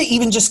have to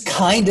even just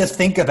kind of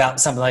think about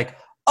something like,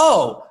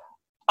 oh,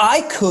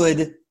 I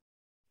could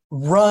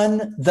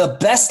run the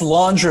best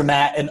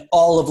laundromat in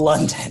all of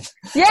London.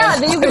 Yeah,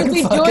 you would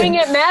be doing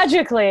it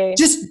magically.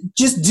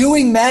 Just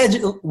doing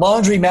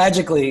laundry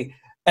magically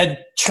and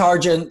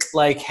charging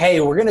like, hey,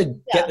 we're going to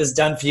get this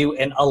done for you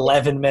in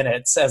 11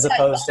 minutes as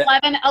opposed to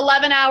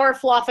 11 hour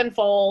fluff and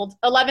fold,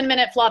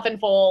 11-minute fluff and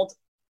fold,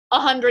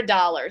 $100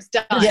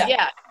 done.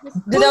 Yeah.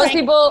 Do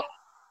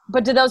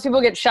those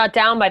people get shut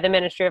down by the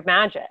Ministry of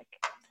Magic?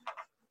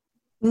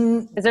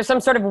 Is there some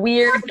sort of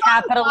weird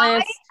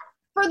capitalist?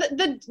 For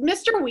the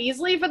Mr.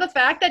 Weasley, for the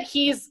fact that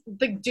he's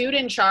the dude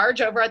in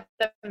charge over at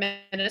the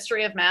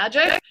Ministry of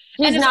Magic.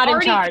 He's not in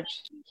charge.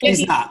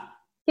 He's not.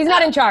 He's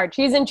not in charge.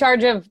 He's in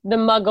charge of the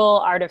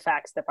Muggle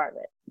artifacts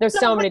department. There's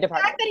so many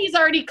departments. The fact that he's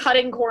already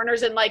cutting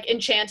corners and like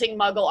enchanting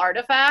Muggle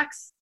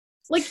artifacts,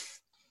 like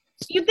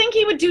you'd think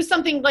he would do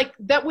something like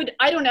that would,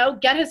 I don't know,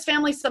 get his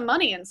family some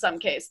money in some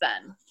case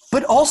then.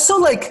 But also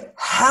like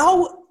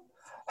how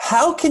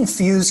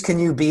confused can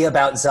you be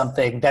about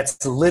something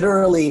that's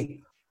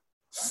literally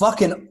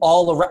fucking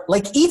all around?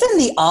 Like even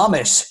the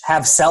Amish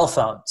have cell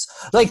phones.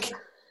 Like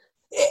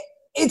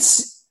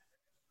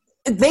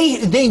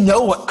they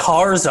know what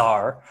cars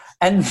are,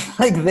 and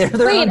like they're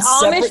Wait,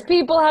 Amish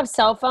people have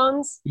cell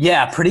phones?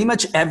 Yeah, pretty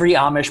much every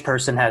Amish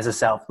person has a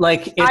cell.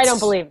 Like I don't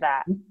believe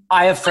that.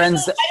 I have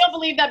friends. I don't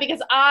believe that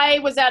because I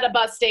was at a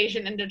bus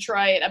station in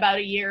Detroit about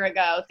a year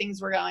ago.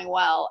 Things were going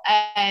well,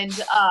 and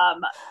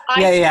I'm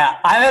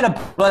at a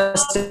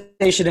bus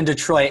station in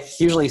Detroit.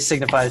 Usually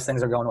signifies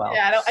things are going well.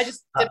 Yeah, I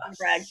just didn't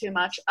brag too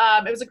much.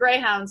 It was a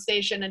Greyhound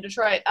station in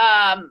Detroit,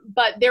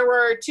 but there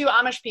were two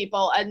Amish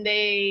people, and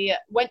they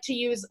went to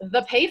use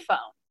the payphone.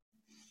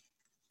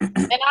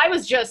 And I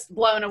was just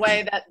blown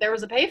away that there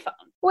was a payphone.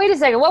 Wait a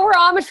second. What were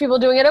Amish people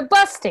doing at a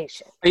bus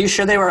station? Are you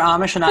sure they were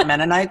Amish and not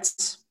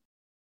Mennonites?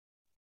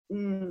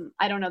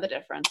 I don't know the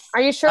difference.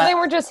 Are you sure they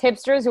were just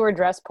hipsters who were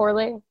dressed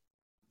poorly?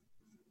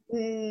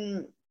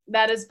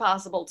 That is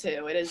possible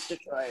too. It is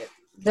Detroit.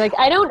 They're like,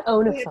 I don't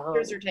own a The phone.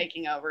 hipsters are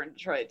taking over in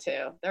Detroit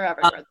too. They're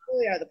everywhere. They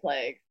really are the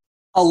plague.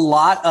 A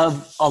lot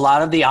of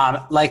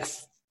the like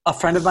a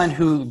friend of mine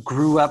who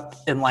grew up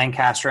in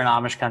Lancaster and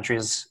Amish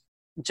countries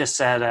just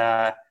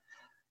said,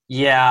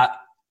 yeah,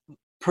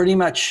 pretty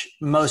much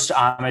most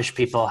Amish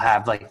people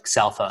have like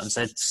cell phones.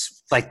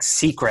 It's like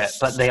secret,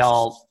 but they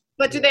all.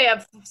 But do they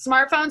have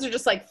smartphones or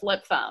just like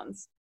flip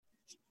phones?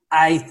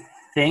 I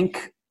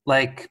think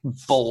like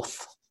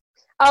both.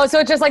 Oh, so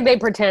it's just like they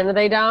pretend that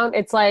they don't.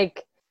 It's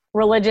like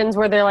religions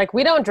where they're like,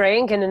 we don't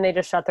drink, and then they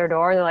just shut their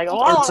door and they're like,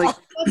 oh. It's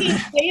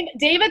like,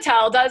 Dave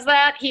Attell does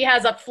that. He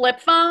has a flip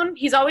phone.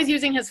 He's always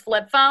using his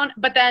flip phone,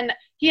 but then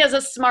he has a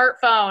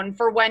smartphone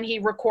for when he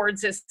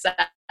records his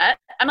set.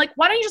 I'm like,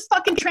 why don't you just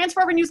fucking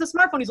transfer over and use the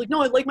smartphone? He's like,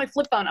 no, I like my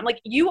flip phone. I'm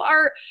like, you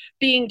are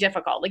being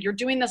difficult. Like, you're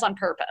doing this on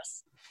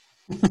purpose.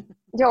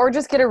 Yeah, or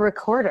just get a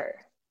recorder.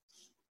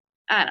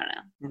 I don't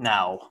know.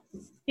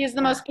 no. He's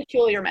the most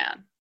peculiar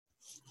man.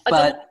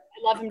 But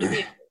I love him to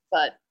be,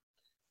 but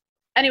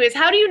anyways,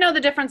 how do you know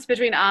the difference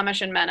between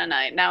Amish and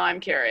Mennonite? Now I'm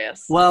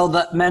curious. well,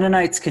 the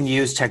Mennonites can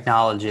use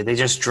technology. They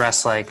just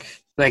dress like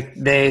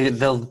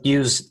they'll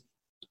use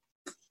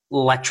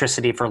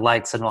electricity for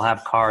lights and we'll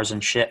have cars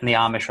and shit. And the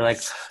Amish are like,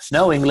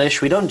 no,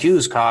 English, we don't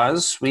use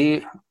cars.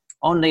 We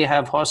only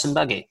have horse and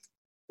buggy.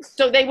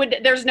 So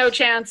there's no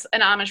chance an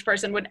Amish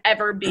person would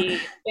ever be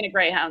in a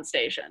Greyhound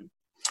station.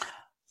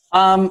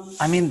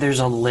 I mean, there's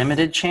a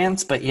limited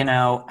chance, but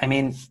I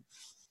mean,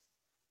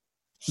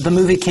 the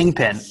movie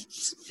Kingpin,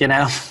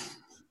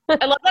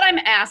 I love that I'm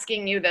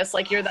asking you this,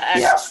 like you're the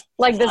expert. Yeah.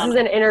 Like this is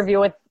an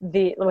interview with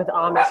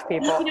Amish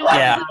people. You know what?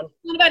 Yeah. It's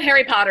not about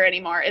Harry Potter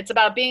anymore. It's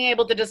about being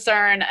able to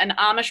discern an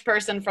Amish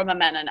person from a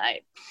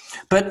Mennonite.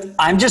 But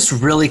I'm just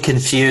really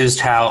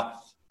confused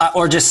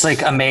or just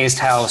like amazed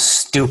how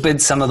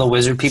stupid some of the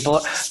wizard people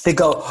are. They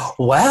go,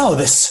 wow,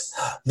 this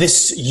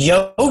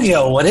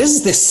yo-yo, what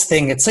is this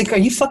thing? It's like, are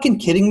you fucking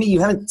kidding me?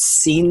 You haven't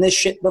seen this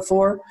shit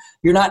before?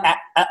 You're not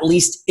at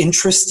least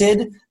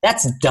interested?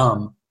 That's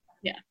dumb.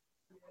 Yeah,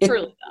 It-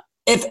 truly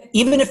dumb.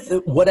 Even if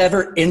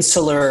whatever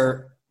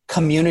insular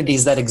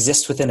communities that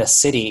exist within a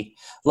city,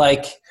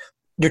 like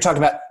you're talking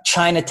about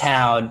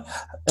Chinatown,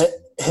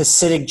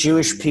 Hasidic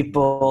Jewish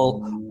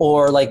people,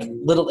 or like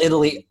Little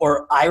Italy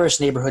or Irish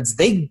neighborhoods,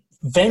 they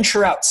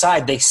venture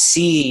outside, they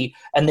see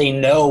and they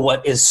know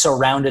what is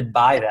surrounded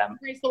by them.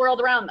 Embrace the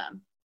world around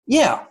them.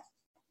 Yeah.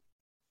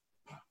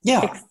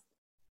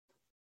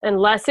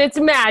 Unless it's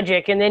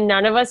magic and then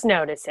none of us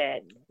notice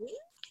it.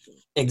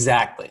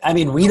 Exactly. I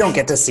mean, we don't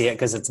get to see it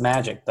because it's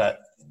magic, but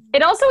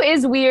It also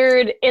is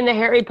weird in the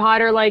Harry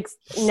Potter, like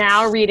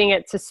now reading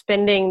it,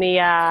 suspending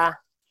the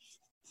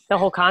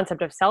whole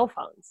concept of cell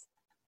phones.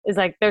 Is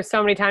like there's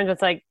so many times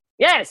it's like,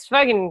 yes,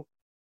 fucking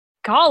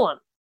call him.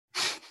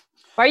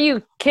 Why are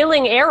you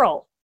killing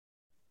Errol?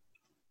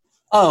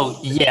 oh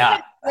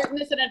yeah. Written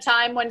this in a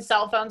time when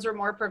cell phones were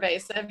more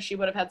pervasive. She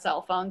would have had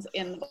cell phones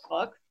in the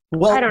book.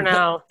 Well, I don't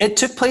know. It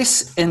took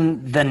place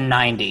in the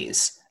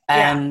 90s.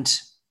 And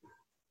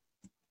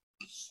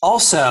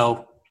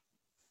also,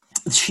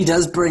 she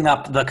does bring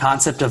up the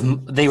concept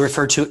of, they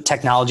refer to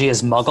technology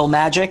as muggle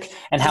magic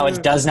and how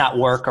it does not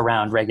work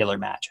around regular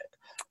magic.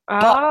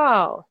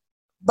 Oh.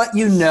 But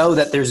you know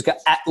that there's,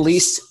 at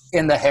least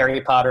in the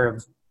Harry Potter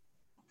of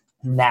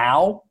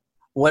now,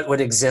 what would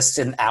exist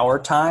in our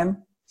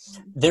time,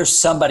 there's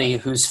somebody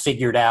who's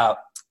figured out,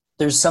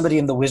 there's somebody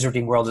in the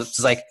wizarding world that's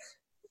like,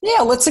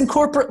 yeah, let's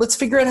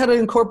figure out how to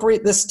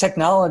incorporate this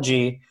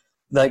technology,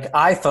 like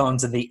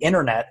iPhones and the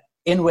internet,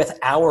 in with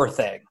our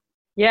thing.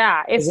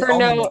 Yeah, it's for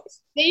no.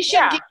 They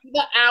should give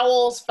the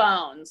owls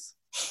phones.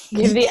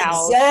 Give the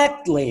owl.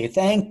 Exactly.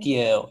 Thank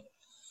you.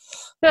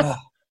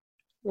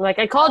 Like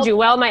I called you.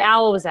 Well, my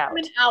owl was out. I'm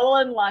an owl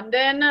in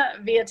London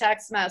via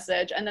text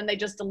message, and then they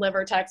just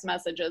deliver text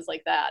messages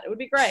like that. It would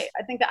be great.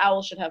 I think the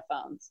owl should have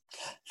phones.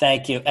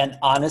 Thank you. And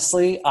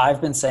honestly,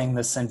 I've been saying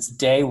this since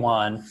day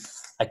one.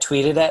 I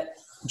tweeted at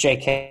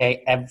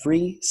JK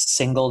every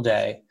single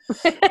day.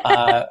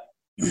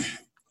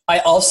 I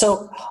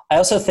also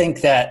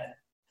think that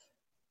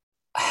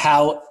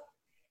how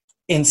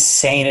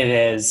insane it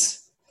is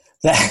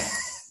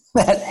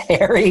that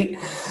Harry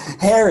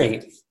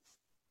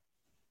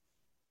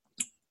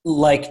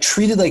like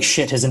treated like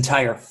shit his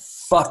entire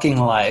fucking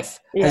life.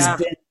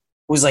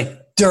 Was like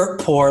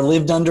dirt poor,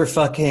 lived under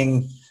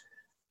fucking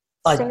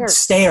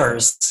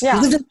stairs. Yeah.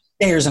 He lived in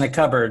stairs in a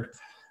cupboard.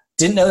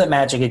 Didn't know that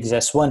magic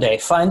exists. One day,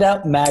 find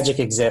out magic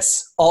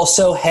exists.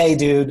 Also, hey,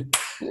 dude,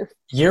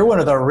 you're one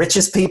of the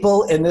richest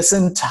people in this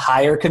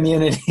entire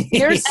community.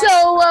 You're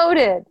so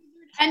loaded.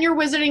 And you're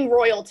wizarding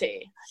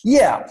royalty.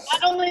 Yeah.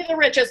 Not only the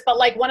richest, but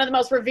like one of the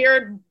most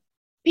revered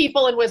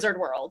people in Wizard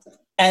World.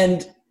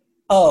 And,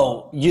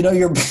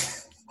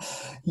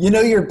 you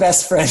know your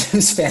best friend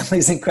whose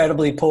family's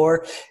incredibly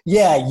poor?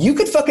 Yeah, you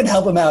could fucking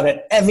help him out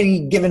at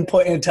every given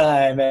point in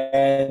time,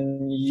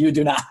 and you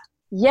do not.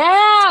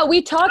 Yeah,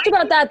 we talked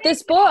about that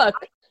this book.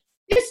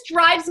 This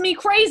drives me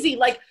crazy.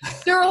 Like,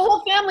 there are a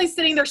whole family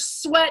sitting there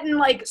sweating,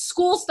 like,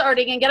 school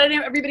starting and getting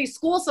everybody's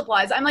school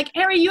supplies. I'm like,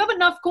 Harry, you have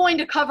enough coin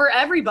to cover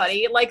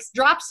everybody. Like,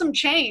 drop some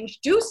change.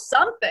 Do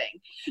something.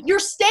 You're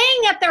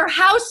staying at their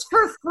house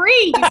for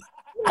free.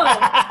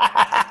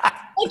 Like,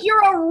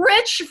 you're a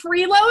rich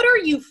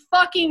freeloader, you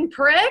fucking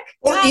prick.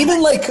 Or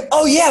even like,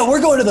 oh yeah,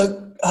 we're going to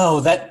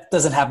that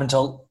doesn't happen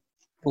till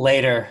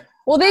later.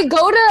 Well, they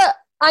go to,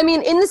 I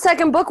mean, in the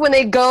second book, when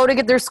they go to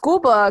get their school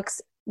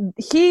books,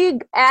 he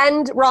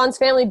and Ron's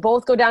family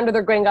both go down to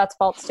their Gringotts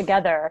vaults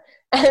together.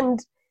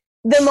 And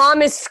the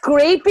mom is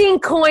scraping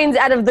coins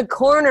out of the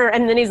corner.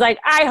 And then he's like,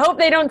 I hope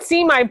they don't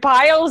see my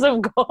piles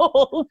of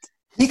gold.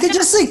 You could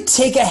just like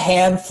take a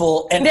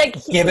handful and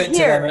like, give it to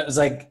them. It was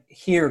like,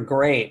 here,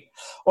 great.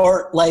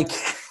 Or like...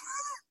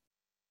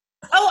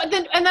 Oh, and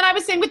then I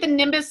was saying with the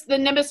Nimbus,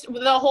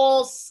 the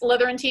whole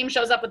Slytherin team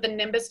shows up with the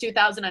Nimbus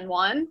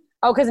 2001.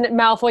 Oh, because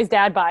Malfoy's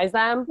dad buys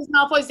them? Because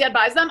Malfoy's dad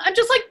buys them. I'm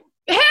just like,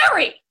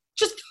 Harry,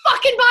 just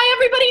fucking buy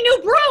everybody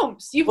new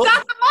brooms. You've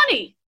got the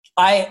money.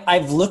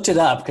 I've looked it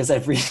up because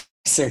I've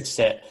researched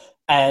it.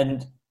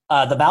 And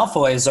the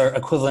Malfoys are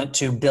equivalent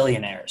to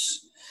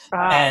billionaires.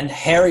 And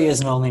Harry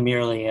is only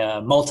merely a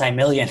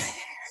multi-millionaire.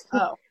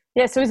 Oh.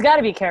 Yeah, so he's got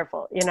to be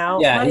careful, you know?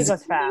 Yeah, money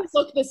goes fast.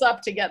 Look this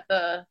up to get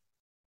the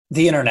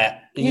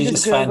internet. You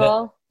just Google.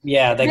 Find it.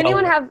 Yeah. Does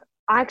anyone have,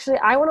 actually,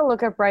 I want to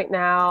look up right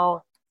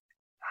now.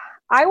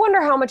 I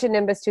wonder how much a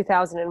Nimbus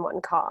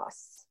 2001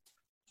 costs.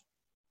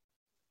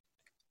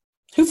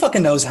 Who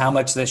fucking knows how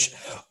much this...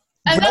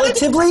 Another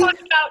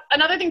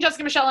thing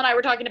Jessica Michelle and I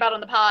were talking about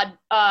on the pod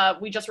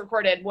we just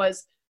recorded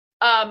was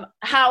how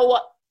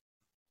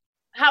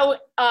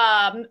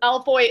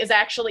Malfoy is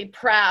actually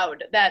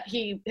proud that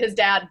his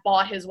dad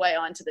bought his way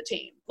onto the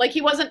team. Like,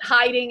 he wasn't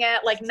hiding it,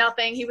 like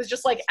nothing. He was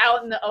just like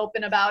out in the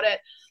open about it.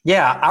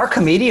 Yeah, our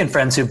comedian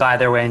friends who buy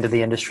their way into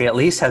the industry at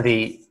least have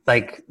the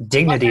like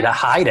dignity to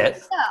hide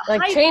it. Yeah,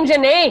 like change a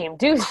name,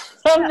 do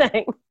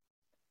something.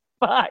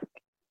 Yeah. Fuck.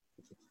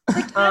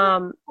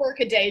 Like, work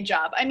a day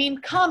job. I mean,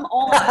 come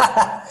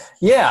on.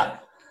 Yeah.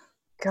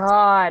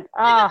 God.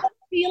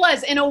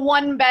 Fila's in a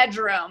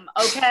 1-bedroom,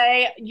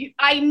 okay?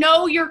 I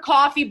know your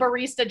coffee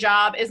barista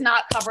job is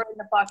not covering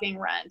the fucking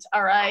rent,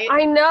 all right?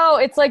 I know.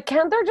 It's like,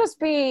 can't there just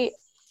be,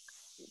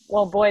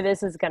 well, boy,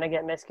 this is going to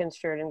get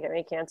misconstrued and get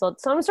me canceled,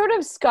 some sort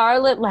of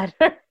scarlet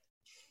letter?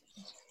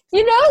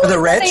 You know, the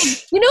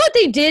rich? You know what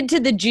they did to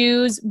the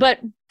Jews, but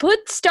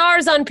put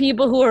stars on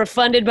people who are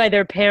funded by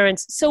their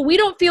parents so we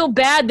don't feel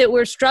bad that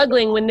we're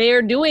struggling when they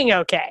are doing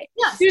okay.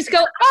 Yes. You just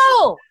go,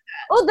 oh,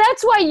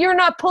 that's why you're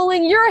not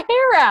pulling your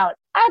hair out.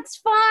 That's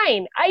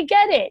fine. I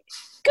get it.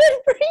 Good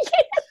for you.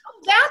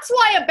 That's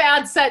why a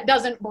bad set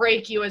doesn't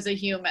break you as a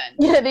human.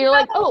 Yeah, you're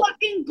like, oh.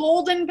 Fucking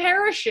golden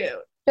parachute.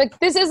 Like,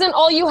 this isn't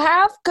all you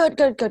have? Good.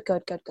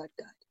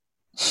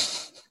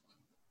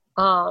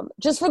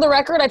 Just for the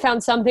record, I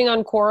found something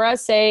on Quora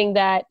saying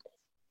that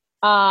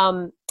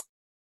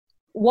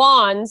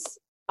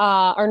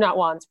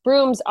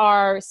brooms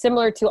are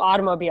similar to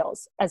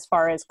automobiles as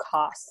far as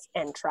costs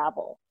and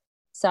travel.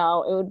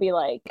 So it would be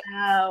like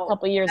a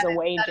couple years of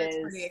wages. That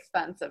is pretty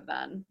expensive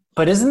then.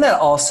 But isn't that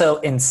also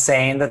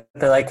insane that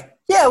they're like,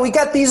 yeah, we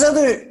got these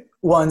other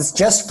ones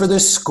just for the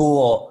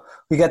school.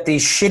 We got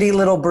these shitty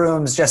little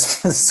brooms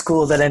just for the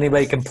school that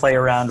anybody can play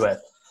around with.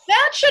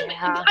 That should,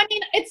 I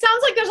mean, it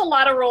sounds like there's a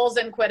lot of rules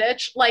in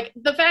Quidditch. Like,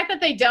 the fact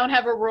that they don't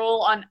have a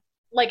rule on,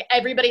 like,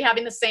 everybody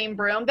having the same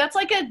broom, that's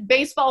like a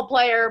baseball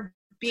player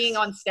being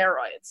on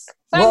steroids.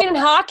 But I mean, in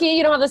hockey,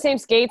 you don't have the same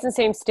skates and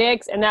same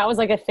sticks, and that was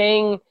like a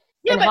thing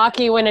in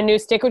hockey when a new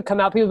stick would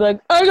come out. People would be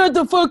like, I got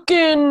the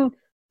fucking,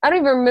 I don't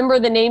even remember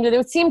the name of it.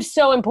 It seemed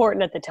so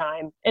important at the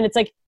time. And it's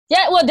like,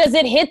 yeah, well, does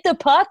it hit the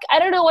puck? I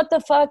don't know what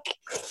the fuck.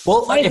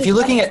 Well, if you're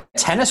looking at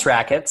tennis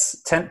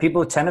rackets, people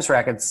with tennis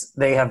rackets,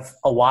 they have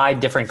a wide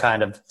different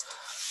kind of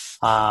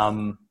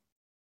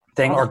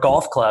thing, or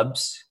golf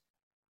clubs.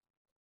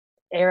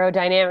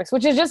 Aerodynamics,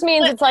 which just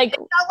means it's like... It's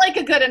not like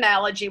a good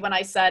analogy when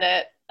I said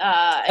it.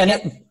 And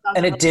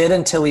it did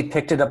until we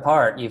picked it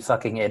apart, you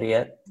fucking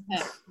idiot.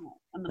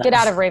 Get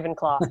out of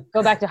Ravenclaw.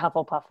 Go back to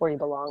Hufflepuff where you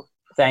belong.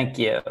 Thank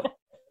you.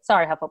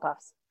 Sorry,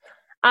 Hufflepuffs.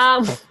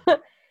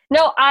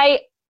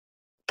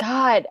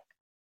 God,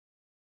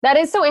 that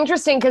is so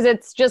interesting because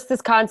it's just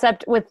this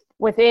concept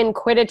within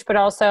Quidditch, but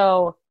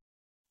also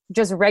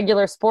just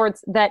regular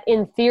sports that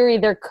in theory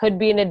there could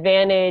be an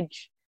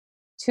advantage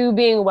to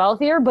being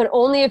wealthier, but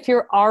only if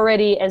you're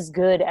already as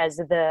good as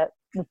the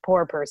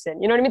poor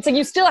person. You know what I mean? It's like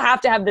you still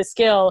have to have the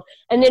skill,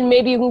 and then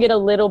maybe you can get a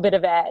little bit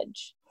of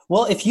edge.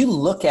 Well, if you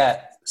look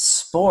at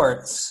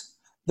sports,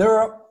 there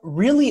are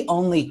really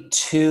only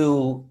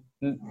two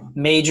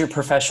major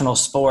professional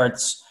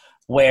sports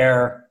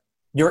where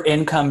your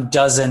income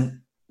doesn't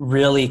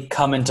really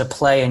come into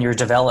play in your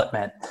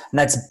development. And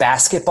that's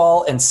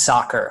basketball and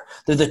soccer.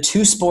 They're the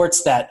two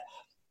sports that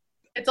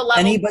it's a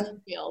level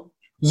playing field.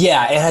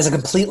 Yeah, it has a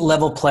complete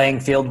level playing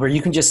field where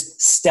you can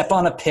just step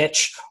on a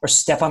pitch or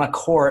step on a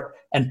court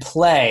and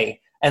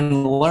play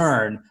and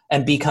learn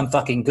and become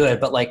fucking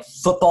good. But like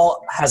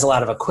football has a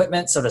lot of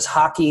equipment, so does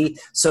hockey.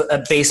 So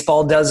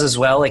baseball does as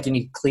well. Like you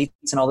need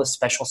cleats and all this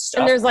special stuff.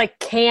 And there's like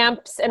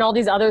camps and all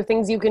these other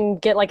things you can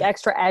get like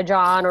extra edge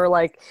on, or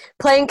like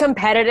playing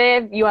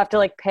competitive, you have to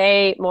like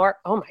pay more.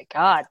 Oh my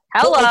God.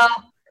 Hello.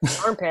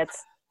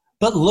 Armpits.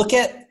 But look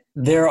at,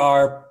 there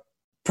are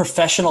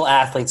professional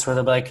athletes where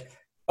they're like,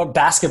 or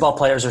basketball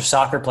players or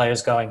soccer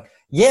players going,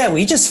 yeah,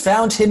 we just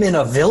found him in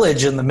a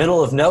village in the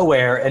middle of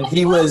nowhere and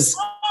he was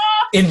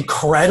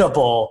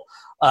incredible.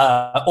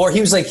 Or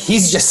he was like,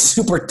 he's just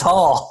super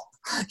tall,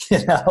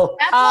 you know?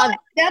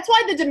 That's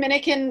why the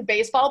Dominican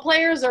baseball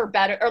players are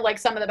better, or like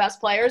some of the best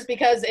players,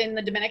 because in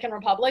the Dominican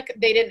Republic,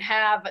 they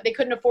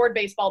couldn't afford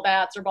baseball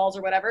bats or balls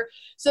or whatever.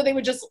 So they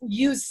would just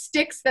use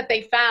sticks that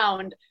they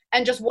found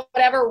and just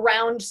whatever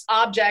round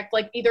object,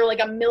 like either like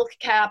a milk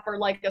cap or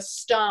like a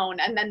stone,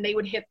 and then they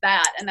would hit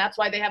that. And that's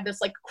why they have this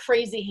like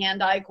crazy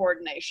hand-eye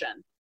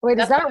coordination. Wait,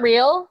 is that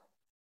real?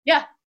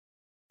 Yeah.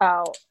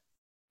 Oh.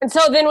 And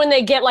so then when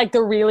they get like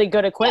the really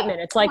good equipment,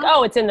 it's like,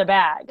 oh, it's in the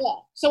bag. Yeah.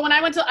 So when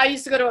I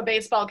used to go to a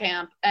baseball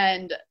camp,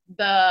 and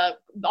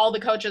all the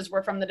coaches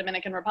were from the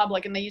Dominican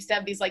Republic, and they used to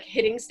have these like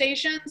hitting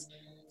stations.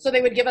 So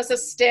they would give us a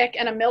stick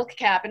and a milk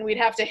cap, and we'd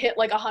have to hit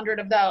like 100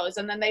 of those.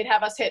 And then they'd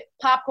have us hit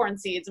popcorn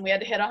seeds, and we had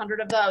to hit 100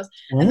 of those.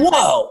 And then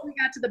Whoa. when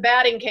we got to the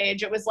batting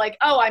cage, it was like,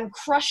 oh, I'm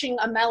crushing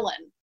a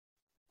melon.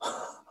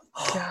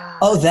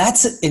 Oh,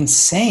 that's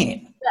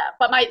insane. Yeah,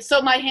 but my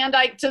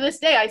hand-eye, to this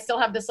day, I still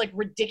have this like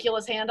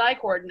ridiculous hand-eye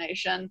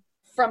coordination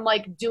from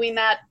like doing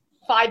that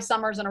 5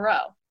 summers in a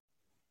row.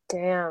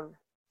 Damn.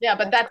 Yeah,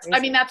 but that's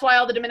that's why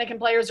all the Dominican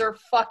players are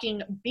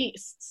fucking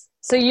beasts.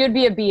 So you'd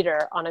be a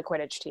beater on a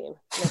Quidditch team,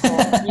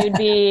 Nicole. You'd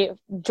be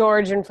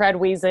George and Fred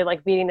Weasley,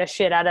 like beating the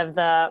shit out of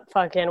the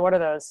fucking, what are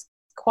those?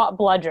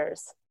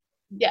 Bludgers.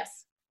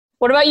 Yes.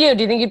 What about you?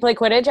 Do you think you'd play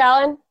Quidditch,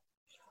 Alan?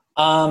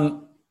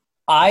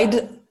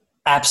 I'd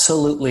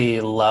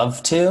absolutely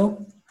love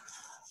to.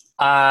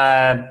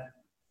 I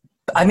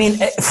mean,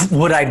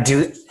 would I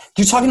do?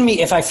 You're talking to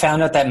me if I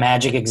found out that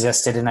magic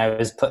existed and I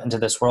was put into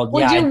this world.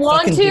 Would you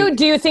want to?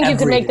 Do you think you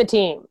could make the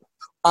team?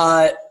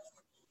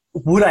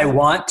 Would I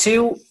want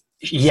to?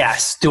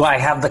 Yes. Do I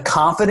have the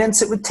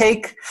confidence it would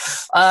take?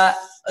 Sure,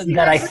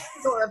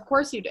 of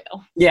course you do.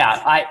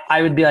 Yeah,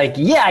 I would be like,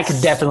 yeah, I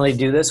could definitely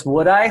do this.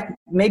 Would I?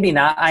 Maybe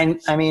not.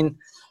 I mean,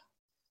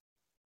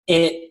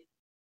 it.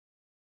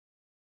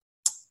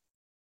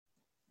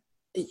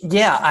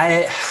 Yeah,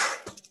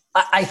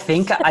 I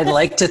think I'd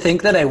like to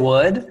think that I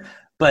would,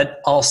 but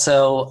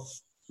also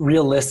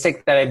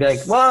realistic that I'd be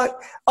like, well,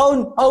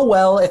 oh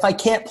well, if I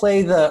can't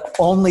play the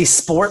only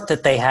sport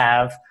that they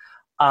have,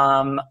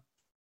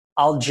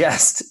 I'll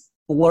just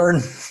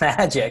learn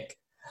magic.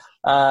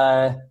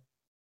 Yeah,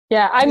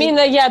 I mean,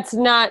 it's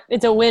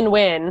a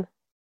win-win.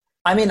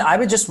 I mean,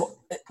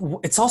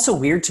 it's also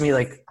weird to me,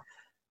 like,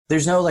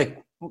 there's no,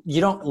 like,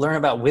 you don't learn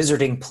about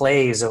wizarding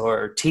plays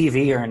or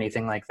TV or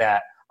anything like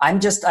that.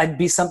 I'd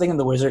be something in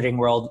the wizarding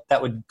world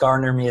that would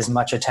garner me as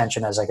much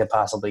attention as I could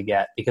possibly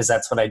get, because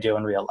that's what I do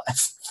in real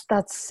life.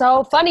 That's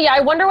so funny. I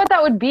wonder what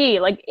that would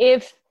be. Like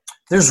if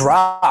there's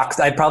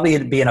rocks, I'd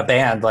probably be in a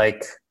band,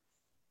 like.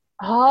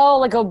 Oh,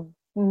 like a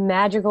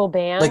magical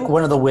band? Like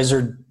one of the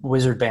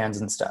wizard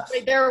bands and stuff.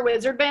 Wait, there are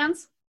wizard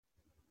bands?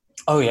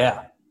 Oh,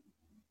 yeah.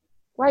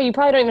 Wow, you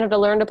probably don't even have to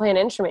learn to play an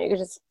instrument. You could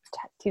just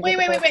teach Wait.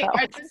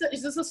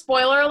 Is this a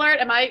spoiler alert?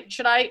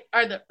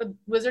 Are the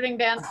wizarding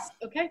bands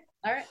okay?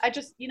 All right. I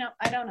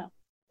don't know.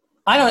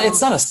 It's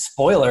not a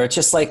spoiler. It's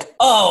just like,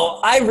 oh,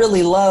 I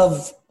really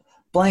love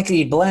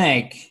blankety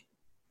blank.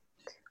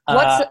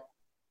 I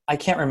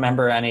can't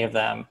remember any of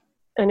them.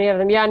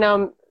 Yeah,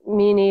 no,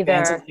 me neither.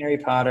 Bands of Harry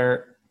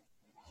Potter.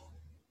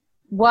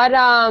 What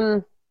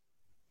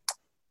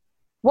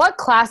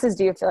classes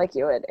do you feel like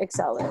you would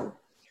excel in?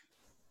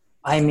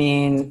 I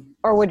mean,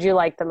 or would you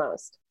like the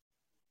most?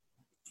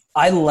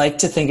 I like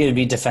to think it would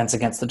be Defense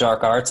Against the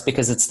Dark Arts,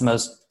 because it's the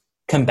most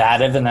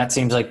combative, and that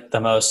seems like the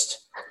most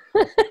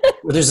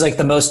there's like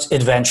the most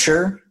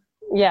adventure.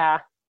 Yeah,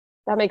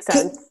 that makes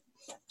sense.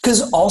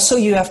 Because also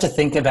you have to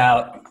think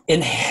about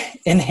in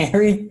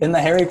the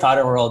Harry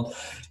Potter world,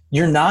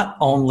 you're not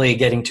only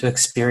getting to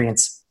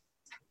experience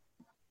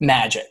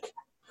magic,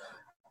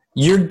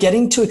 you're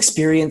getting to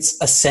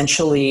experience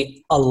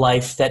essentially a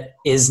life that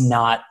is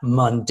not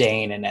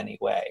mundane in any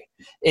way.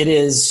 It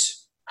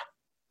is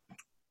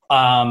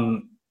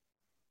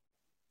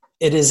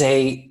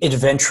a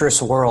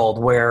adventurous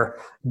world where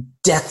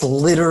death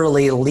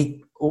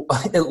literally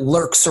it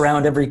lurks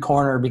around every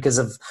corner because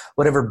of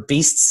whatever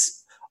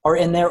beasts are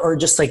in there, or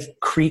just like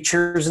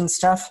creatures and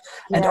stuff.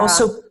 Yeah. And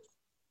also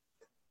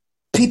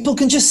people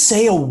can just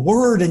say a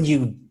word and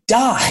you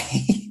die.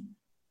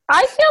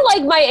 I feel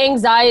like my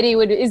anxiety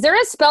is there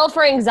a spell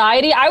for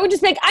anxiety? I would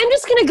just I'm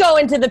just going to go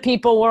into the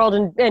people world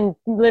and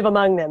live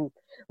among them.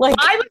 Like,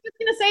 I was just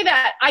gonna say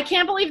that I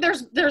can't believe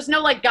there's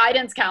no like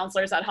guidance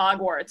counselors at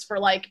Hogwarts for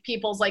like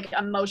people's like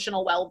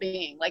emotional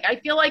well-being. Like I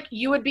feel like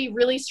you would be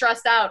really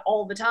stressed out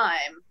all the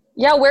time.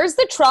 yeah, where's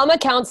the trauma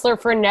counselor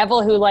for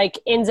Neville who like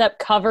ends up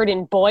covered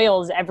in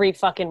boils every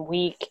fucking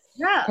week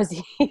Yeah. because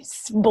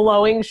he's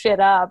blowing shit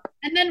up?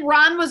 And then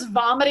Ron was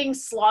vomiting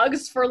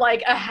slugs for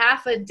like a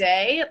half a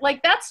day.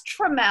 Like that's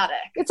traumatic.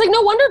 It's like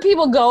no wonder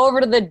people go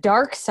over to the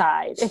dark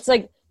side. It's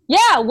like,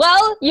 yeah,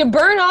 well, you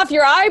burn off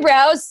your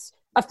eyebrows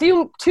a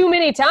few too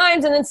many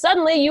times and then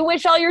suddenly you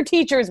wish all your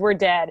teachers were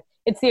dead.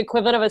 It's the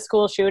equivalent of a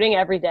school shooting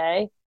every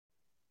day.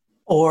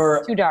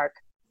 Or Too dark.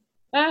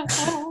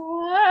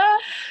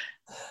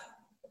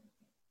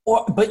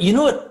 but you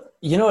know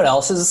what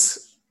else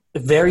is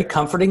very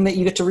comforting that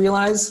you get to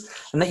realize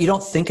and that you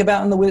don't think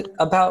about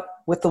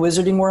with the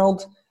wizarding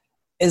world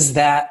is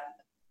that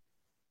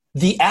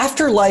the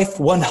afterlife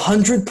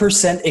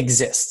 100%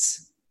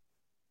 exists.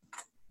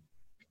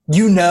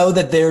 You know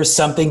that there's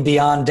something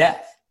beyond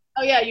death.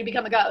 Oh yeah, you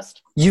become a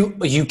ghost. You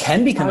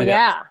can become a ghost.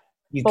 Yeah.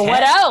 You But can.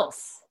 what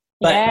else?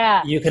 But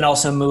yeah. you can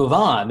also move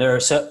on. There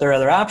are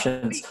other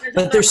options.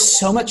 But there's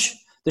so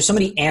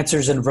many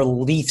answers and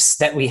reliefs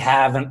that we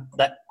have and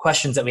that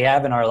questions that we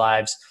have in our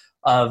lives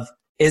of,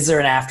 is there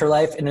an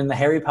afterlife? And in the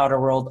Harry Potter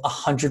world,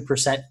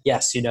 100%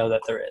 yes, you know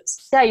that there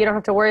is. Yeah, you don't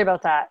have to worry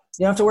about that.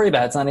 You don't have to worry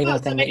about it. It's not even Oh, a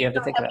thing so that you have to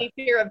they think don't about. have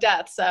any fear of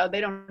death, so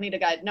they don't need a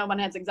guide. No one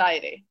has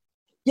anxiety.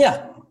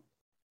 Yeah.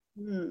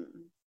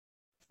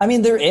 I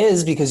mean, there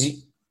is because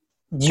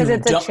Because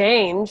it's a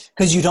change.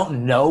 because you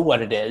don't know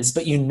what it is,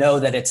 but you know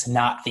that it's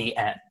not the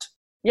end.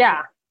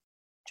 Yeah.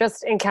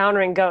 Just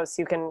encountering ghosts,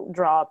 you can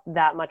draw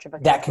that much of a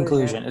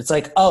Conclusion. It's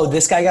like, oh,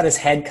 this guy got his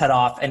head cut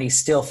off and he's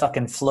still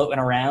fucking floating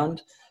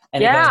around.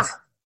 And Yeah. he goes,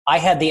 I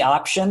had the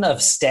option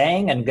of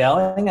staying and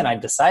going, and I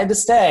decided to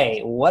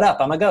stay. What up?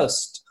 I'm a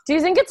ghost. Do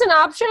you think it's an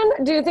option?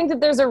 Do you think that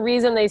there's a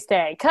reason they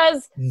stay?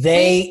 Because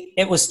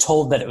It was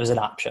told that it was an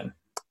option.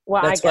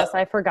 well, That's I guess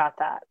what- I forgot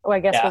that. Oh, I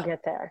guess Yeah. we'll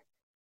get there.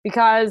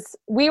 Because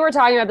we were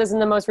talking about this in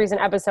the most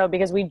recent episode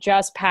because we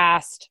just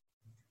passed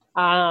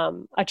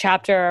a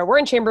chapter. We're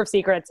in Chamber of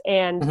Secrets,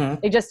 and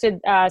Mhm. they just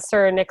did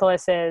Sir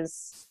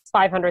Nicholas's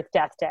 500th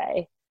death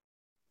day.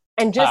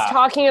 And just Ah.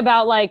 talking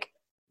about like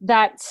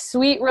that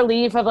sweet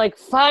relief of like,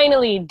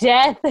 finally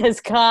death has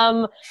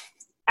come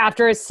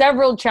after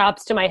several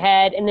chops to my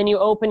head, and then you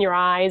open your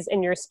eyes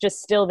and you're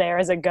just still there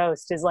as a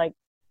ghost is like,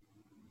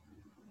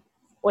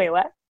 wait,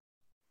 what?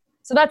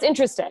 So that's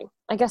interesting.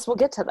 I guess we'll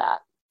get to that.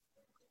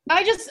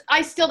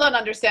 I still don't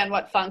understand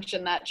what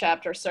function that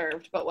chapter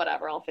served, but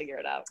whatever, I'll figure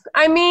it out.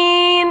 I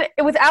mean,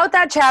 without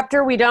that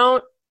chapter, we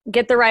don't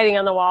get the writing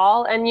on the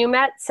wall, and you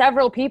met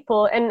several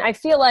people, and I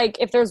feel like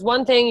if there's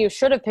one thing you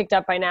should have picked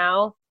up by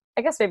now,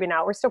 I guess maybe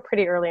not, we're still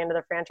pretty early into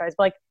the franchise,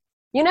 but like,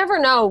 you never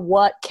know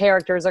what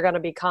characters are going to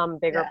become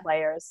bigger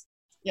players.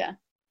 Yeah.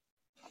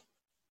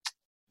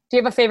 Do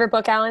you have a favorite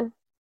book, Alan?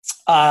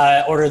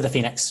 Order of the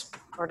Phoenix.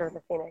 Order of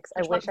the Phoenix.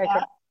 I Which wish I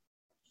one's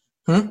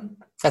could.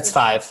 That's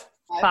 5.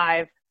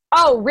 5.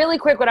 Oh, really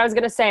quick, what I was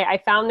going to say, I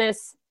found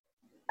this,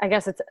 I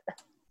guess it's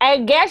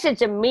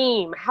a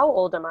meme. How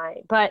old am I?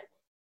 But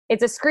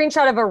it's a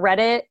screenshot of a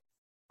Reddit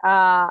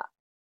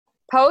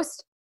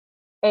post,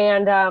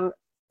 and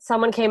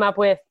someone came up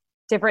with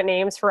different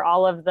names for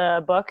all of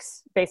the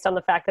books based on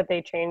the fact that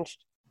they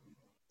changed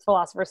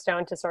Philosopher's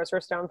Stone to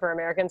Sorcerer's Stone for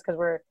Americans because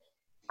we're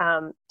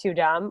too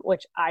dumb,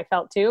 which I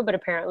felt too, but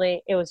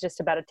apparently it was just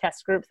about a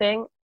test group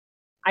thing.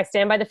 I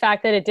stand by the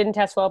fact that it didn't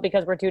test well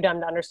because we're too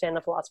dumb to understand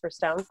the Philosopher's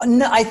Stone.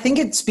 No, I think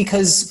it's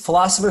because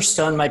Philosopher's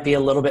Stone might be a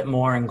little bit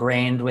more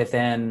ingrained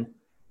within,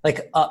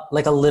 like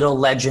a little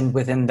legend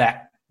within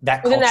that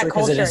Within that culture,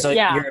 because it is culture, a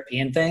yeah.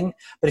 European thing.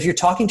 But if you're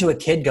talking to a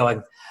kid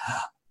going,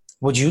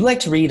 would you like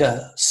to read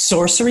a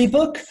sorcery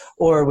book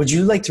or would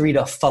you like to read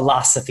a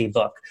philosophy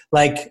book?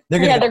 Like they're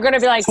gonna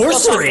be like,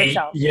 sorcery.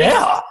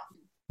 Yeah,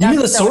 give me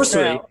the That's so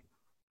sorcery. true.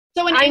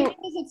 So in England,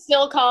 is it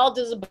still called,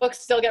 does the book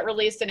still get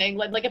released in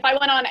England? Like if I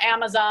went on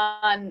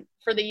Amazon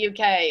for the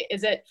UK,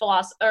 is it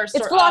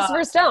It's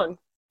Philosopher's Stone.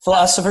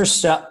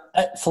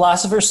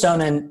 Philosopher's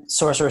Stone and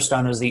Sorcerer's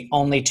Stone is the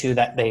only two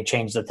that they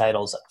changed the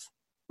titles of.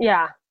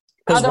 Yeah.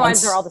 'Cause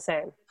Otherwise, they're all the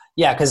same.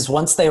 Yeah, because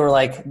once they were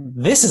like,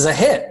 this is a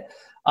hit,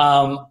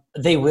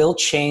 they will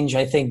change,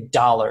 I think,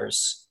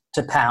 dollars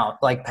to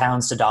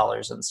pounds to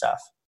dollars and stuff.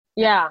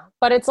 Yeah,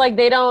 but it's like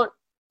they don't.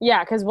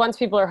 Yeah, because once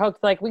people are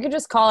hooked, like we could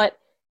just call it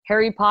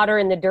Harry Potter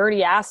and the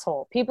Dirty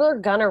Asshole. People are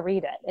gonna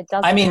read it. It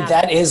doesn't. I mean, matter.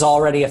 that is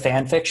already a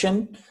fan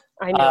fiction.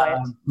 I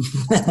knew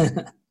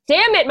it.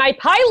 Damn it, my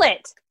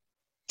pilot!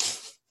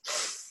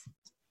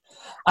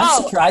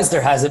 I'm surprised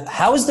there hasn't.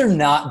 How has there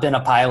not been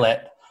a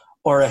pilot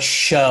or a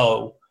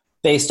show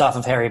based off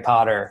of Harry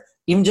Potter,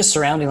 even just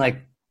surrounding like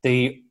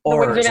the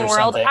auras Wizarding or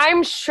World. something?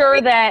 I'm sure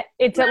that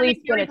it's at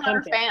least been Harry Potter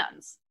attempted.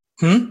 fans.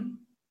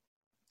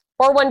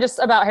 Or one just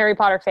about Harry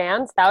Potter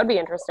fans. That would be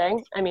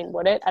interesting. I mean,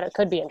 would it? It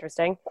could be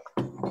interesting.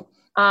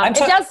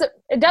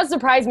 It does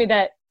surprise me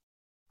that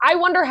I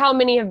wonder how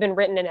many have been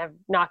written and have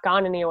not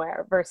gone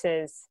anywhere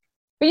versus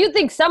But you'd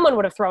think someone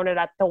would have thrown it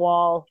at the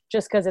wall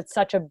just because it's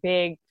such a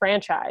big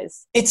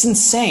franchise. It's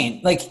insane.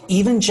 Like,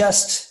 even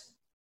just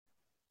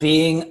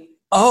being,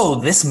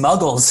 oh, this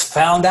muggle's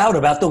found out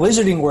about the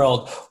wizarding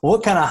world.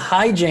 What kind of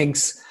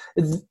hijinks?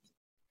 It's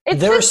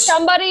just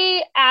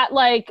somebody at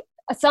like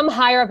some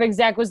higher up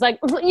exec was like,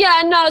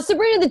 yeah, no,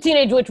 Sabrina the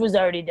Teenage Witch was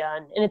already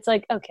done. And it's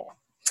like, okay.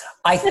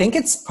 I think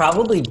it's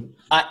probably,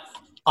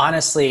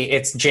 honestly,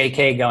 it's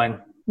JK going,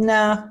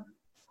 nah,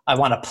 I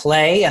want to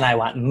play and I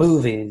want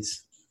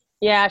movies.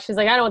 Yeah, she's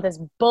like, I don't want this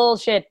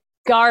bullshit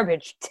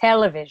garbage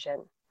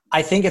television.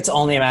 I think it's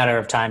only a matter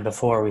of time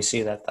before we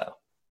see that, though.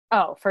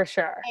 Oh, for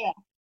sure.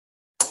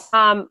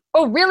 Yeah.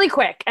 Really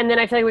quick, and then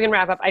I feel like we can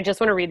wrap up. I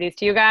just want to read these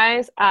to you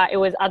guys. It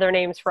was other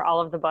names for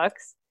all of the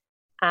books.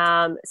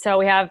 So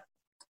we have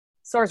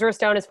Sorcerer's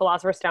Stone is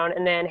Philosopher's Stone,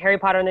 and then Harry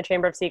Potter and the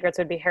Chamber of Secrets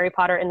would be Harry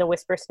Potter in the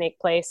Whisper Snake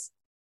Place.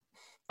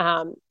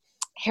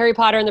 Harry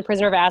Potter and the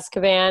Prisoner of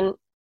Azkaban.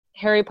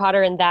 Harry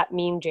Potter and That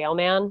Mean Jail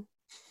Man.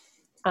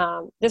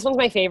 This one's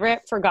my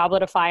favorite for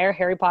Goblet of Fire,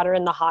 Harry Potter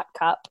in the Hot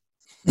Cup.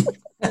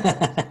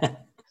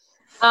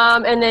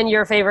 And then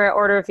your favorite,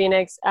 Order of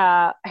Phoenix,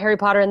 Harry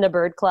Potter and the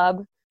Bird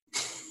Club.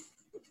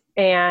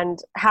 And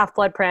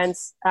Half-Blood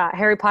Prince,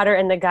 Harry Potter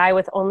and the Guy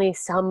with Only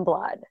Some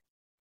Blood.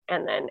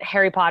 And then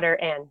Harry Potter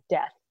and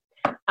Death.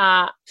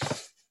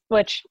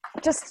 Which,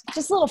 just a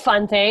little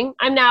fun thing.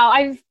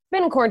 I've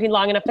been in quarantine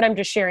long enough that I'm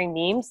just sharing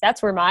memes.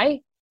 That's where my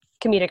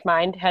comedic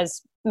mind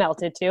has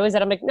melted to, is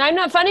that I'm like, I'm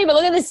not funny, but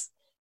look at this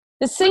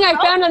thing I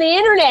found on the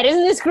internet.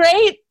 Isn't this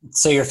great?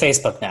 So you're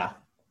Facebook now.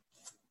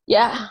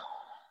 Yeah.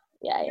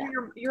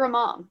 You're a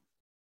mom.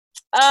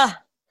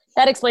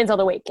 That explains all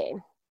the weight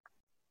gain.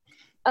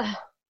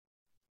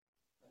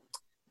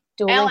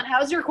 Alan,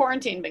 how's your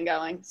quarantine been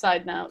going?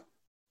 Side note.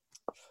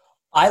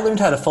 I learned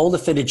how to fold a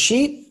fitted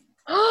sheet.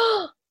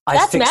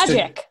 That's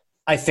magic.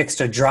 I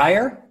fixed a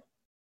dryer.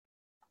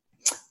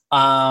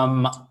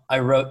 I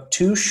wrote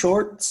 2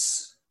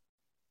 shorts.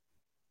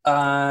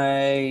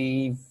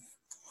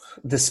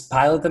 This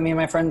pilot that me and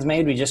my friends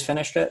made, we just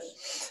finished it.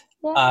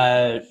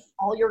 Yeah.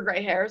 All your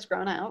gray hair is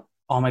grown out.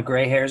 All my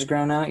gray hair is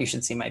grown out. You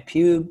should see my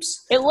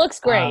pubes. It looks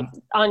great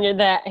on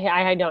your,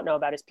 I don't know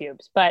about his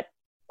pubes, but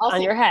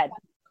on your head.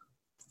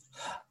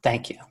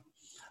 Thank you.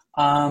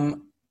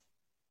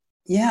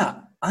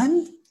 Yeah,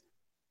 I'm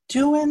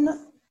doing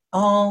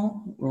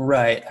all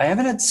right. I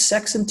haven't had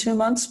sex in 2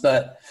 months,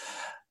 but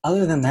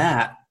other than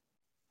that,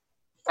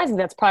 I think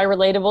that's probably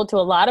relatable to a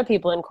lot of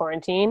people in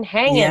quarantine.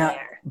 Hang in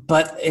there.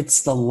 But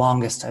it's the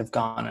longest I've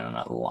gone in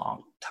a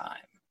long time.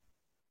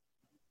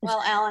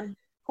 Well, Alan,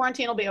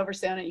 quarantine will be over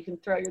soon and you can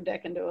throw your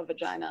dick into a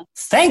vagina.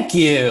 Thank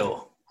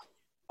you.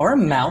 Or a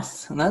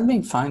mouth. And that'd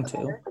be fine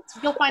too.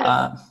 You'll find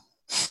it.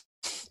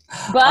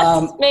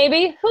 But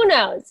maybe, who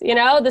knows? You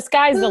know, the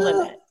sky's the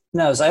limit.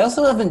 Knows. I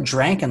also haven't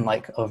drank in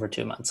like over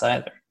 2 months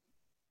either.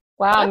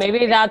 Wow,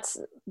 maybe that's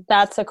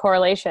a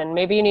correlation.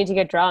 Maybe you need to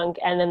get drunk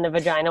and then the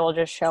vagina will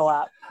just show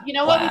up. You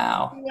know what we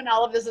do when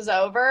all of this is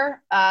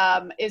over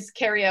is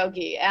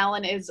karaoke.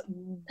 Alan is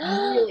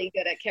really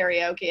good at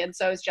karaoke, and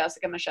so is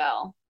Jessica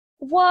Michelle.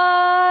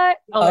 What?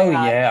 Oh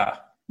yeah.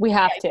 We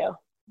have to.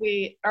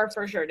 We are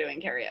for sure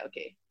doing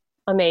karaoke.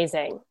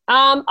 Amazing.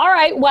 All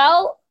right,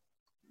 well,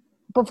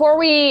 before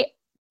we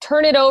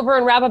turn it over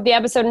and wrap up the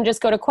episode and just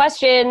go to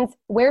questions,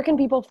 where can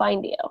people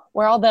find you?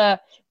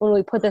 When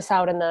we put this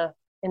out in the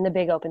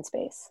big open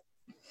space?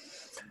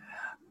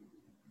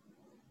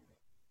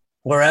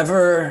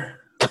 Wherever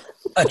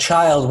a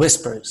child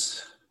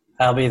whispers,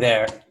 I'll be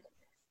there.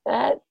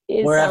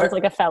 Sounds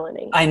like a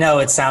felony. I know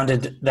that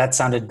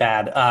sounded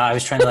bad. I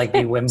was trying to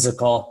be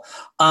whimsical.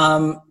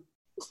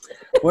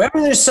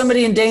 Wherever there's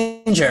somebody in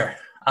danger,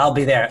 I'll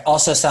be there.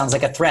 Also sounds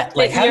like a threat.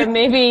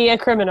 Maybe a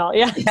criminal.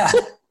 Yeah. Yeah.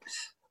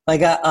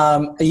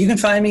 You can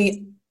find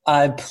me.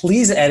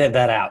 Please edit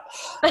that out.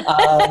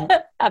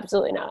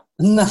 Absolutely not.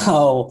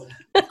 No.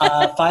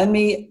 Find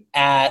me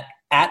at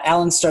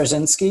Alan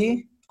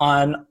Starzinski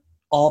on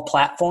all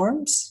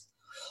platforms,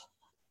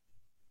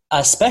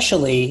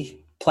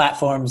 especially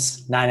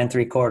platforms 9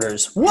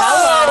 3/4.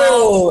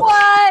 Whoa!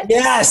 What?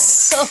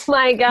 Yes! Oh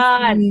my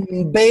God.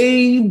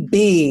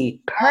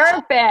 Baby.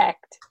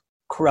 Perfect.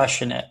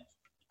 Crushing it.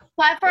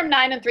 Platform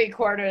 9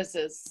 3/4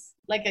 is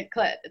like a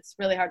clit. It's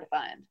really hard to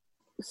find.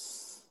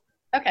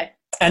 Okay.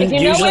 And if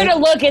you know where to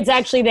look, it's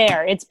actually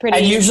there. It's pretty.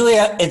 And usually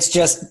it's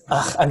just,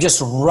 I'm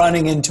just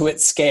running into it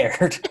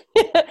scared.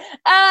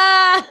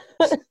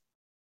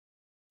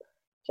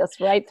 Just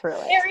right through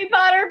it. Harry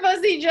Potter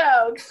pussy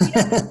jokes.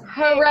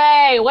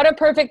 Hooray. What a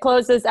perfect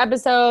close to this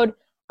episode.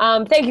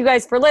 Thank you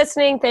guys for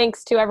listening.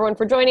 Thanks to everyone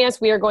for joining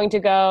us. We are going to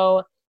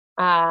go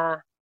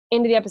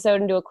into the episode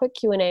and do a quick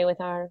Q&A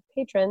with our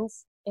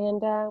patrons.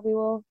 And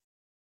we'll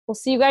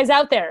see you guys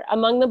out there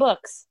among the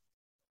books.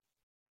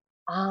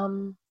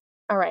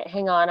 All right,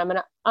 hang on. I'm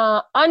going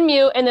to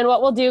unmute. And then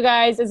what we'll do,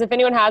 guys, is if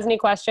anyone has any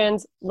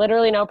questions,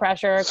 literally no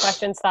pressure,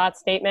 questions, thoughts,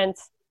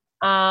 statements,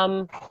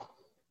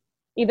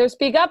 either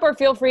speak up or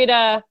feel free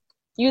to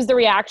use the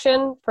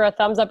reaction for a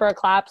thumbs up or a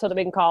clap so that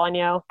we can call on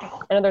you.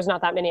 I know there's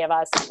not that many of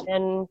us,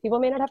 and people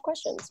may not have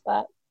questions,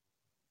 but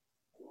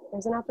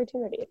there's an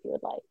opportunity if you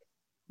would like.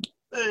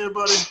 Hey,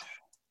 everybody.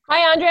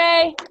 Hi,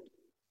 Andre.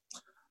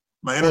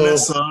 My internet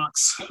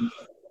sucks.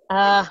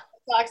 Sucks.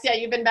 Yeah,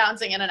 you've been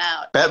bouncing in and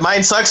out. Bet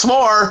mine sucks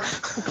more.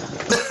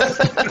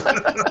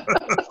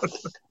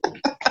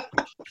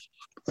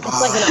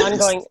 It's like an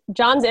ongoing.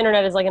 John's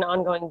internet is like an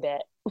ongoing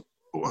bit.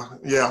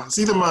 Yeah, it's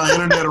either my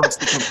internet or it's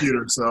the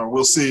computer. So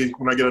we'll see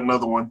when I get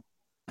another one.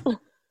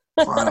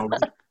 Finally.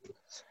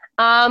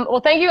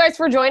 Well, thank you guys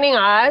for joining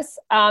us.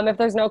 If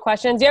there's no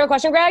questions, do you have a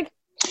question, Greg?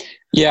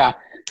 Yeah.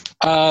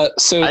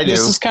 So I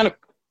this do. is kind of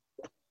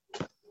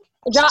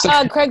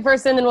John, Craig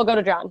first, and then we'll go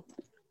to John.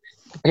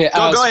 okay.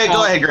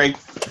 Go ahead, Greg.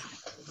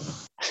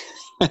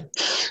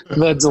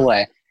 The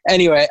delay.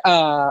 Anyway,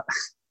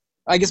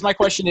 I guess my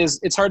question is,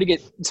 it's hard to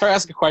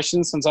ask a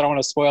question since I don't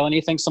want to spoil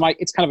anything. So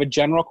it's kind of a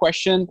general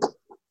question.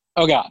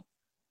 Oh God,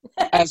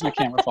 as my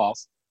camera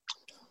falls.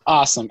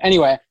 Awesome.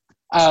 Anyway,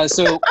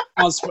 so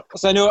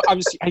I know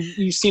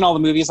you've seen all the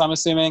movies, I'm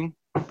assuming.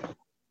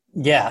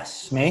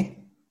 Yes, me.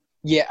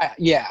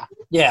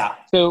 Yeah.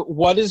 So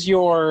what is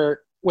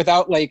your,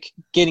 without like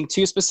getting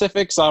too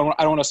specific, so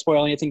I don't want to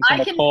spoil anything for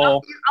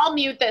Nicole. I'll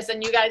mute this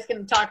and you guys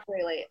can talk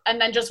freely, and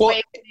then just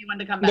wait for anyone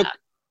to come back.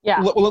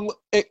 Yeah.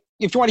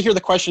 If you want to hear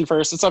the question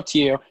first, it's up to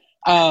you.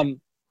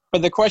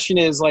 But the question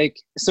is like,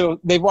 so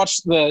they've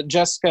watched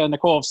Jessica and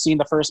Nicole have seen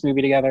the first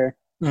movie together,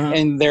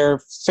 and they're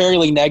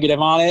fairly negative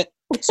on it.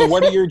 So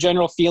what are your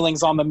general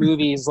feelings on the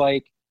movies?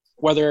 Like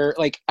whether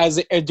like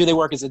do they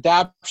work as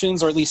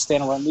adaptations or at least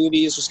standalone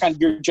movies? Just kind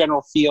of your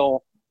general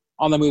feel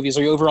on the movies.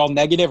 Are you overall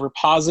negative or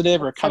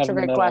positive or kind Such of a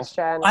in the great middle?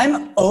 question.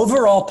 I'm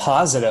overall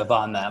positive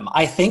on them.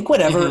 I think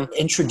whatever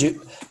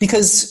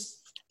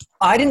because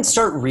I didn't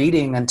start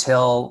reading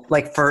until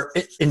like for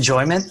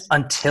enjoyment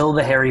until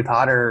the Harry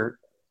Potter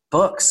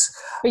books.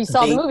 But you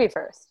saw the movie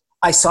first.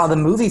 I saw the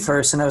movie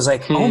first and I was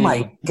like, oh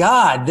my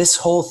God, this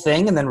whole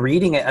thing. And then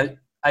reading it,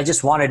 I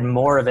just wanted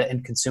more of it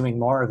and consuming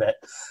more of it.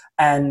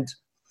 And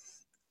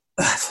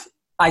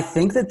I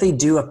think that they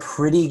do a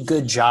pretty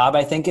good job.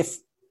 I think if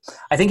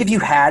you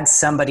had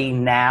somebody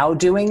now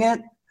doing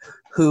it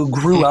who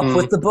grew up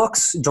with the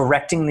books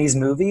directing these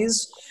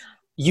movies,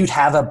 you'd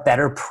have a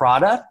better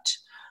product.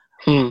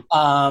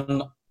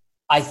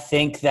 I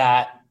think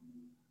that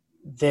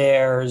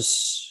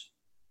there's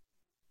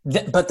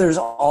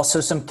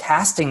also some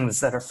castings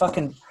that are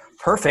fucking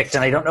perfect,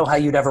 and I don't know how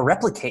you'd ever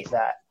replicate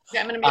that.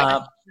 Yeah, I'm gonna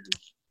mute.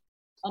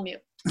 I'll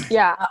mute.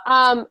 Yeah.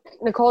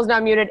 Nicole's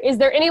not muted. Is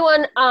there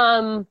anyone?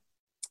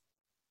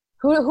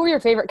 Who are your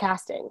favorite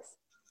castings?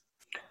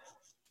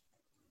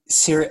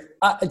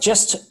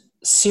 Just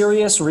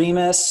Sirius,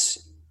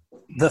 Remus,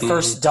 the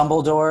first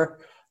Dumbledore,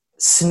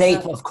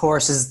 Snape. Of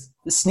course,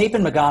 Snape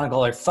and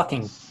McGonagall are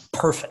fucking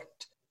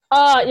perfect.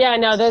 Yeah.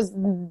 No, there's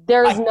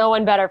no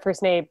one better for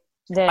Snape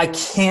than I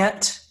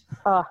can't.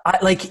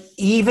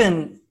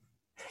 Even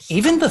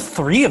the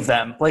three of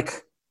them,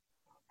 like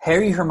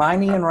Harry,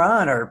 Hermione, and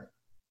Ron,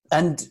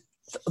 and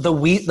the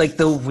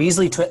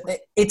Weasley twin.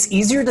 It's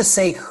easier to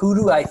say who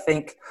do I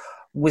think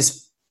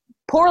was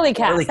poorly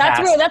cast.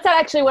 That's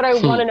actually what I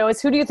want to know is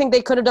who do you think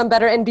they could have done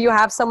better, and do you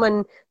have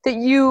someone that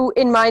you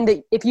in mind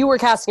that if you were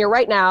casting it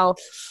right now,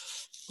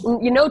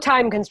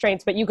 time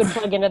constraints, but you could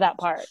plug into that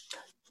part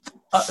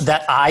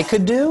that I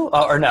could do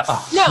or no?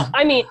 No,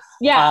 I mean,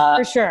 yeah,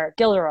 for sure.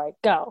 Gilderoy,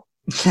 go.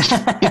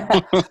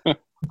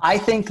 I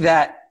think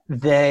that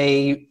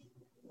they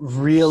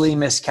really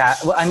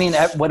miscast. Well, I mean,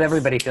 what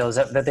everybody feels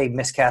that they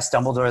miscast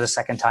Dumbledore the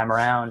second time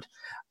around,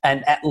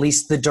 and at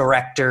least the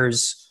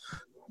directors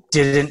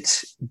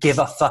didn't give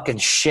a fucking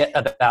shit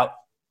about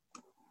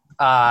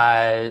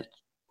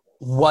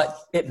what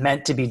it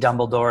meant to be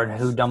Dumbledore and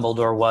who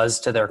Dumbledore was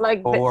to their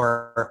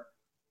core.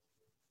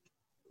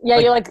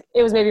 It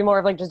was maybe more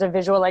of like just a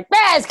visual, like,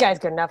 this guy's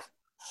good enough.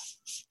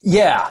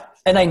 Yeah,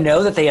 and I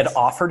know that they had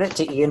offered it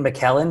to Ian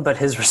McKellen, but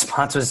his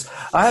response was,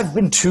 "I've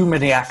been too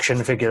many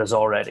action figures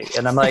already,"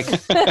 and I'm like,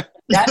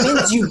 that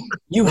means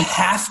you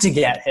have to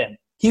get him.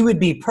 He would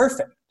be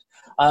perfect.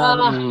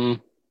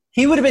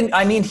 He would have been.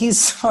 I mean,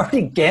 he's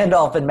already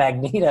Gandalf and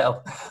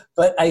Magneto,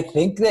 but I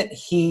think that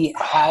he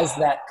has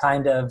that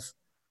kind of.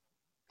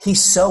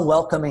 He's so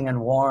welcoming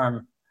and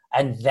warm,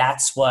 and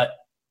that's what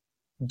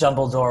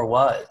Dumbledore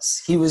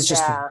was. He was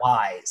just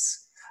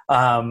wise.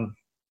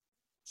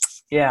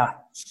 Yeah,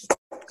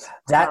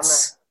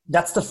 that's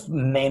the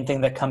main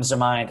thing that comes to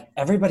mind.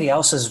 Everybody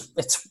else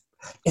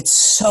it's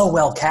so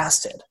well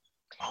casted.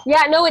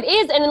 Yeah, no, it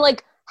is, and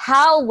like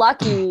how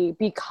lucky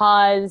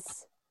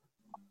because.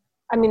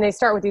 I mean, they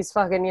start with these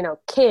fucking,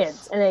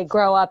 kids, and they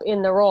grow up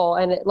in the role,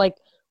 and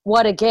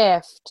what a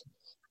gift.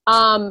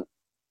 As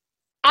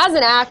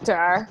an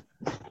actor,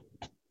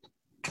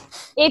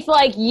 if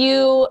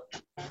you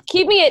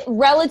keeping it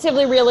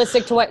relatively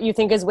realistic to what you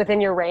think is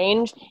within your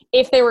range,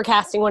 if they were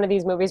casting one of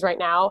these movies right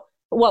now,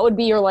 what would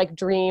be your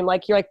dream?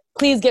 You're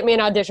please get me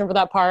an audition for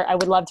that part. I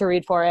would love to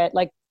read for it.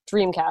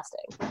 Dream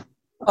casting.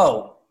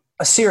 Oh,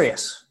 a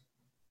Sirius.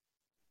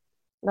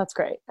 That's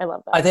great. I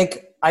love that. I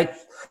think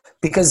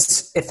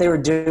because if they were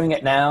doing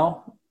it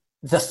now,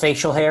 the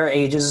facial hair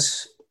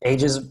ages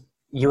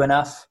you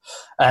enough,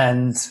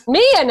 and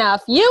Me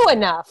enough, you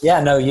enough.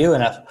 yeah, no, you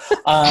enough.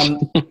 And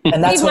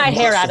that's Leave what my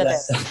hair most out of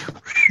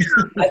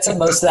that- That's what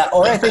most of that.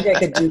 Or I think I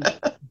could do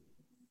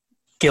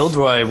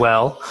Gilderoy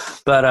well,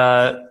 but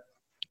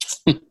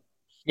yeah.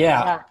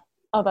 Yeah.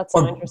 Oh, that's so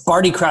Or interesting.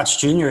 Barty Crouch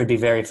Jr. would be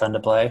very fun to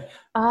play.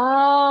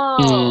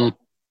 Oh,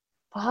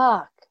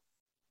 fuck.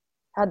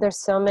 God, there's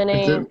so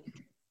many.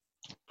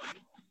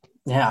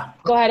 Yeah.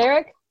 Go ahead,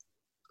 Eric.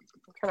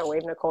 I'm trying to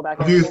wave Nicole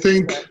back. Do you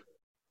think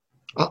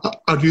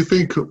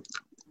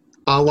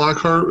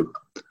Lockhart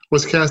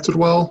was casted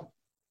well?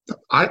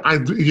 I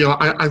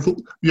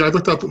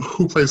looked up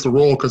who plays the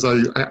role because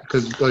I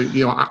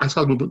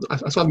saw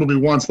the movie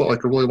once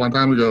like a really long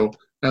time ago,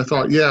 and I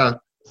thought, yeah,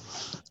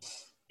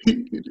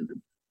 he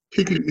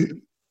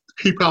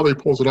probably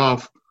pulls it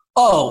off.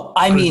 Oh,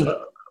 I mean,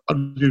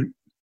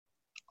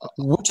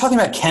 we're talking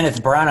about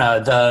Kenneth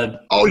Branagh. The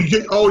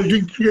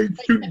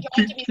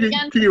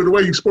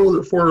way you spoiled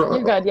it for.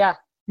 You're good, yeah.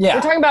 Yeah.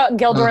 We're talking about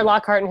Gilderoy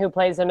Lockhart and who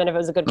plays him, and if it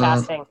was a good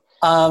casting.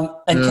 And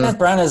Kenneth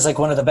Branagh is like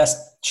one of the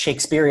best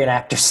Shakespearean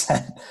actors,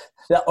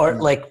 or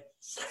like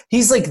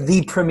he's like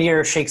the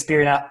premier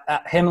Shakespearean.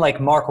 Him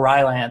like Mark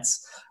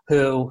Rylance,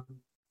 who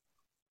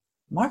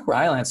Mark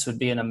Rylance would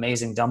be an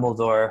amazing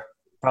Dumbledore,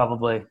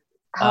 probably.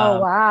 Oh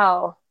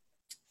wow.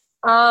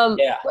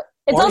 Yeah.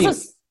 It's Or also. you-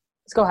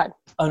 Go ahead.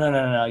 Oh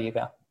no! You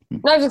go.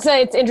 No, I was just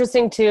saying it's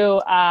interesting to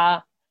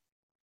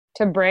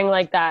bring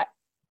like that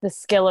the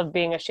skill of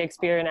being a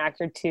Shakespearean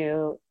actor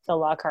to the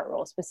Lockhart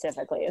role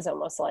specifically is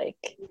almost like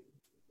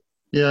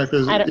I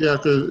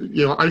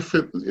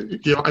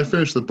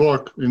finished the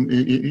book and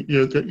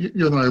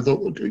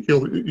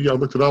I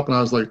looked it up and I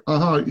was like,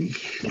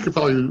 he could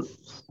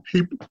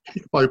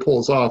probably pull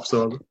us off.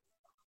 So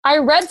I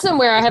read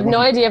somewhere, I have no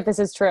idea if this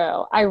is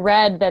true. I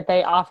read that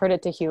they offered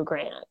it to Hugh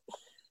Grant.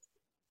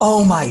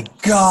 Oh my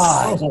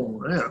God! oh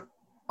man.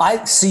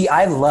 I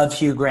love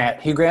Hugh Grant.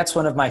 Hugh Grant's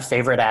one of my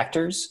favorite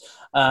actors,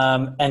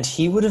 and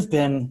he would have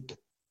been.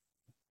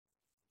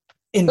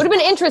 It would have been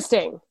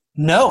interesting.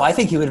 No, I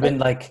think he would have been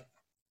like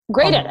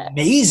Great at it.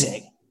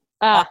 amazing,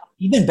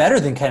 even better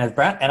than Kenneth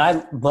Branagh. And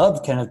I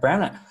love Kenneth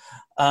Branagh,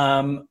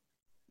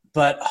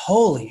 but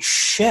holy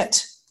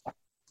shit,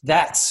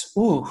 that's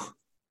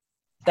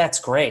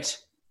great.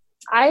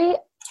 I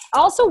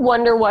also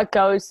wonder what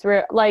goes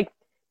through, like,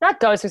 not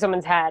goes through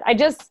someone's head.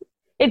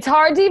 It's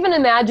hard to even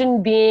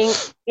imagine being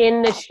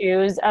in the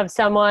shoes of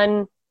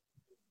someone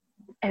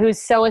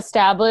who's so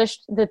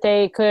established that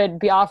they could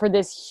be offered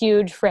this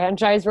huge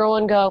franchise role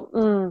and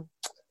go,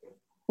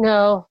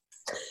 no.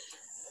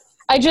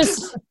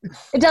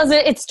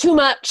 It's too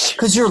much.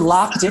 Because you're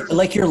locked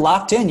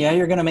in. Yeah,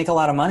 you're going to make a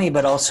lot of money,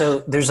 but also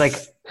there's like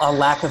a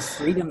lack of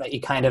freedom that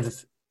you kind of.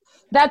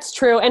 That's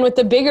true. And with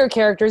the bigger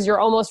characters, you're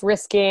almost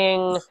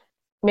risking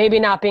maybe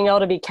not being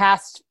able to be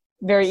cast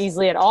very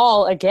easily at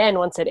all again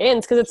once it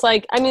ends. Because it's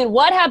like, I mean,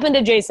 what happened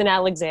to Jason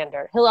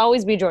Alexander? He'll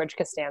always be George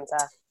Costanza.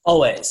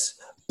 Always.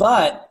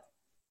 But,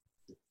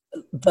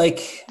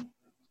 like.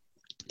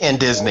 And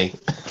Disney.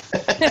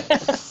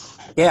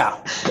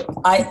 Yeah.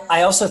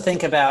 I also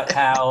think about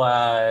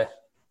how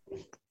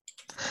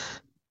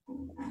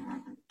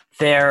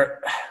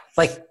they're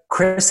like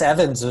Chris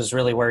Evans was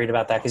really worried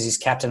about that because he's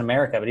Captain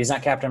America, but he's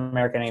not Captain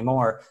America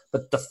anymore.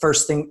 But the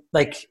first thing,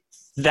 like,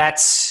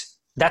 that's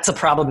a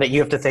problem that you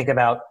have to think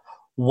about.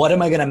 What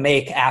am I going to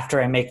make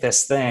after I make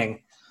this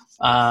thing?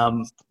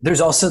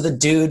 There's also the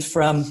dude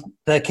from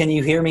the Can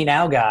You Hear Me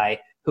Now guy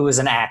who is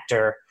an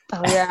actor.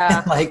 Oh,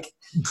 yeah. Like,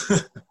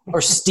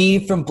 or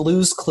Steve from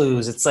Blue's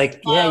Clues. It's like,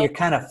 yeah, you're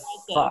kind of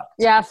fucked.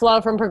 Yeah, Flo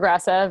from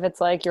Progressive.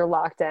 It's like you're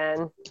locked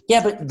in.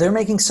 Yeah, but they're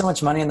making so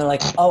much money, and they're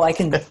like, oh, I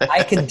can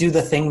do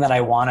the thing that I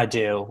want to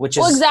do, which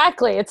is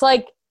exactly. It's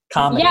like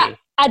comedy. Yeah,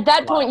 at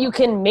that point, you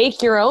can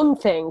make your own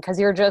thing because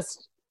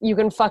you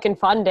can fucking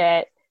fund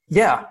it.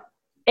 Yeah.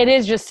 It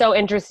is just so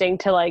interesting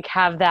to like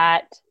have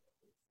that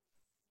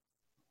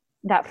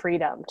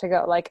freedom to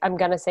go like, I'm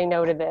going to say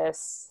no to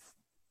this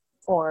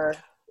or.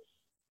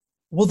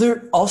 Well,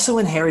 they're also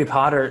in Harry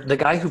Potter, the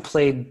guy who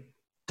played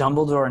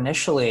Dumbledore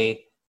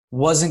initially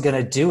wasn't going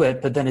to do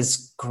it, but then one of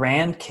his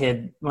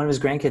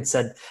grandkids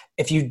said,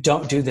 if you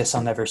don't do this,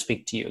 I'll never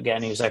speak to you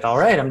again. He was like, all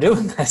right, I'm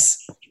doing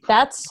this.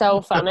 That's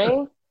so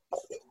funny.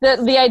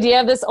 The idea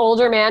of this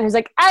older man who's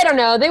like, I don't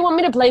know, they want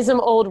me to play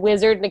some old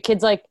wizard, and the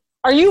kid's like,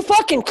 are you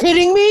fucking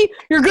kidding me?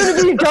 You're going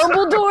to be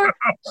Dumbledore?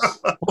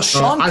 Well,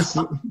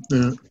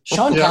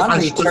 Sean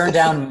Connery turned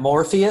down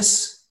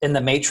Morpheus in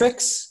The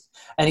Matrix,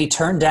 and he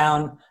turned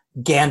down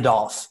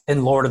Gandalf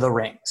in Lord of the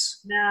Rings.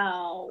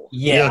 No.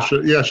 Yeah,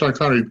 Sean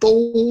Connery.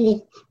 Yeah.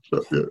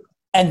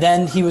 And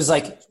then he was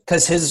like,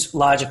 because his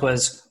logic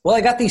was, well,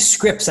 I got these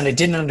scripts and I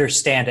didn't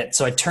understand it,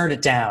 so I turned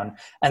it down.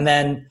 And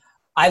then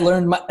I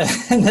learned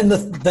and then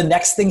the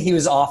next thing he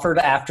was offered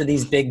after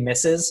these big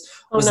misses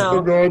was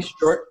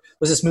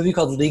was this movie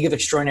called League of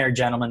Extraordinary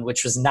Gentlemen,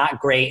 which was not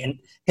great. And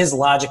his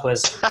logic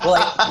was,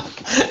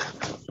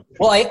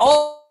 I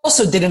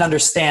also didn't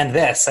understand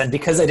this. And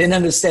because I didn't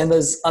understand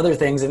those other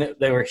things and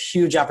there were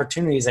huge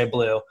opportunities I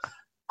blew,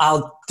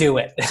 I'll do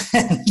it.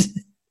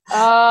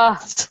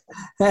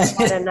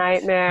 What a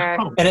nightmare.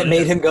 And it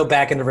made him go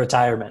back into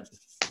retirement.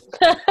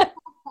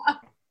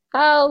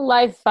 Oh,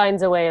 life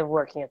finds a way of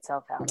working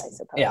itself out, I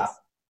suppose. Yeah.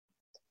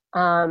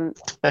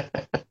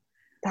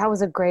 That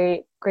was a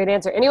great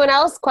answer. Anyone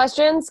else?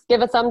 Questions?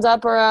 Give a thumbs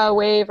up or a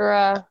wave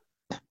or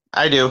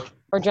I do.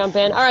 jump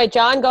in. All right,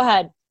 John, go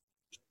ahead.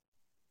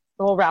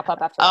 We'll wrap up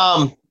after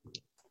that.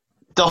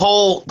 The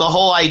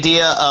whole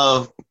idea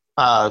of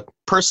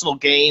personal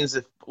gains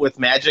with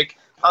Magic,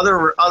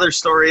 other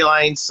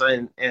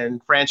storylines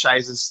and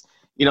franchises,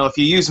 if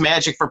you use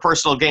Magic for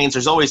personal gains,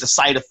 there's always a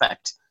side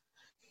effect.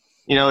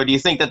 Do you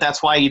think that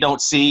that's why you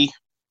don't see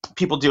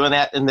people doing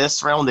that in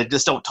this realm? They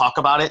just don't talk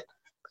about it?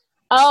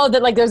 Oh,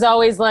 that like there's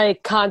always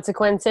like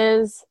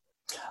consequences.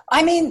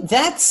 I mean,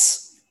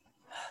 that's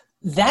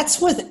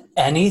with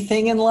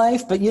anything in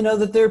life, but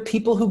that there are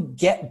people who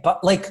get,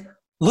 like,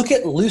 look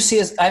at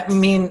Lucius. I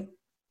mean,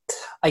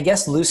 I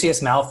guess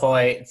Lucius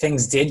Malfoy,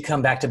 things did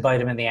come back to bite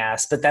him in the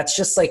ass, but that's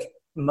just like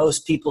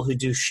most people who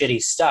do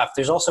shitty stuff.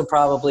 There's also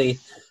probably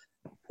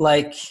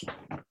like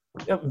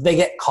they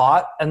get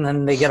caught and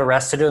then they get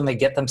arrested and they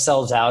get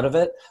themselves out of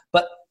it.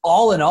 But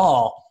all in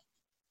all,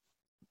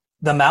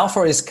 the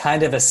Malfoys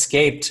kind of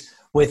escaped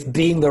with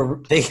being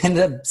they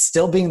ended up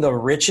still being the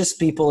richest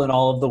people in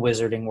all of the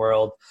wizarding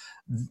world.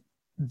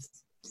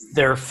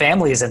 Their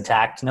family is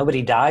intact.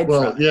 Nobody died.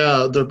 Well,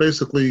 yeah, they're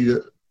basically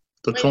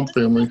the Trump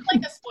family. It's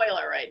like a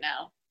spoiler right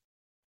now.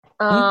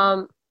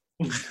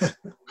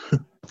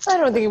 I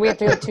don't think we have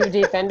to go too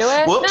deep into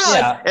it. Whoops. No,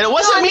 Yeah. And it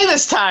wasn't me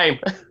this time.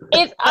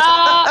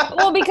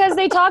 Well, because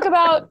they talk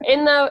about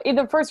in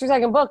the first or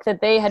second book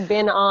that they had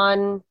been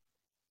on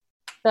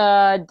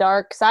the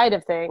dark side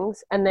of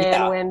things, and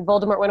then when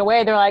Voldemort went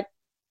away, they're like,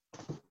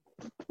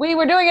 we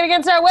were doing it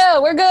against our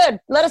will. We're good.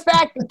 Let us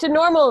back to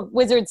normal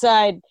wizard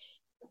side.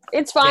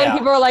 It's fine. Yeah.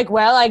 People are like,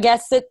 well, I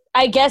guess it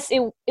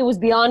was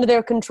beyond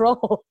their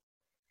control.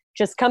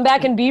 Just come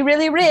back and be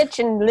really rich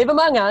and live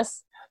among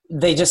us.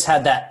 They just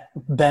had that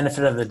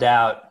benefit of the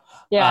doubt.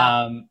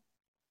 Yeah.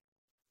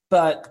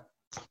 But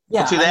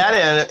yeah. To that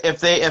end,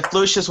 if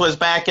Lucius was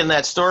back in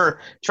that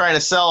store trying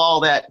to sell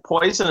all that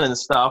poison and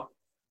stuff,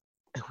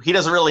 he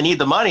doesn't really need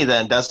the money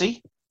then, does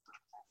he?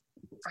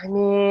 I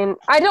mean,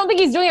 I don't think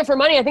he's doing it for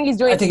money. I think he's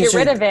doing it to get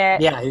rid of it.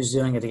 Yeah, he's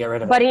doing it to get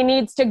rid of it. But he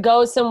needs to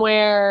go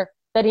somewhere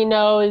that he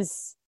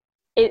knows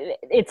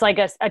it's like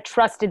a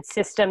trusted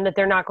system that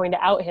they're not going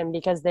to out him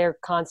because they're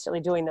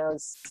constantly doing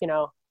those,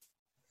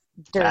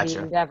 dirty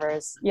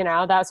endeavors.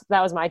 That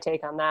was my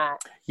take on that.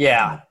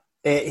 Yeah.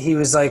 He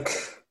was like,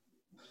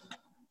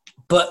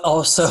 but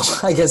also,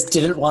 I guess,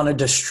 didn't want to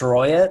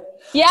destroy it.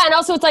 Yeah, and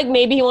also it's like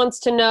maybe he wants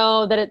to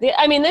know that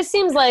this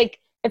seems like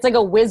it's like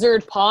a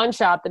wizard pawn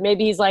shop that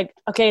maybe he's like,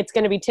 okay, it's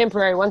going to be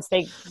temporary. Once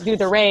they do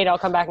the raid, I'll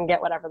come back and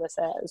get whatever this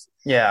is.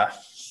 Yeah.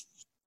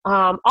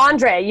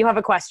 Andre, you have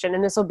a question,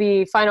 and this will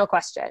be final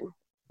question.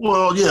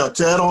 Well, yeah,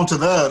 to add on to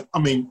that, I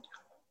mean,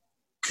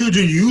 could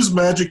you use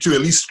magic to at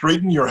least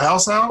straighten your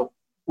house out?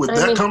 Would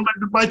that come back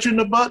to bite you in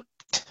the butt?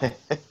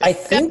 I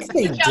think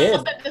they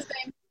did.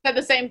 Said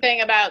the same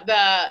thing about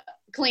the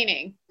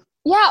cleaning.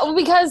 Yeah, well,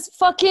 because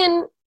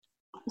fucking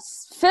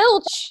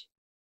Filch,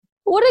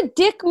 what a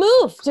dick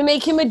move to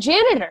make him a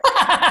janitor.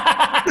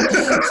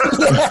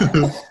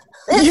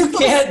 You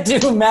can't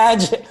do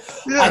magic.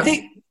 Yeah.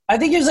 I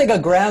think he was like a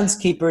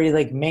groundskeeper. He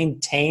like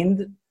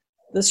maintained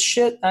this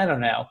shit. I don't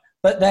know.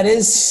 But that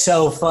is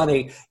so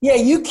funny. Yeah,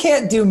 you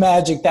can't do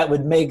magic that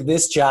would make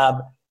this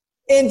job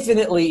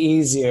infinitely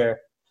easier.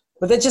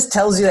 But that just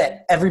tells you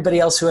that everybody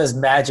else who has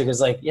magic is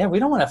like, yeah, we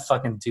don't want to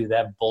fucking do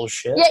that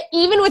bullshit. Yeah,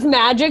 even with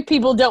magic,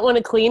 people don't want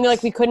to clean. They're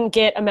like, we couldn't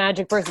get a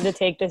magic person to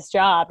take this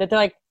job. That they're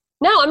like,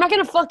 no, I'm not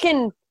going to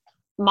fucking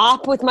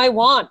mop with my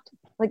wand.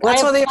 Like, Well,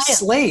 that's why they have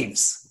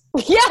slaves.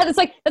 Yeah, that's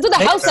what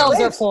the house elves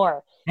are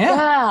for.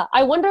 Yeah.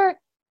 I wonder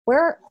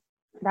where.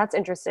 That's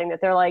interesting that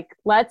they're like,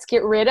 let's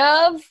get rid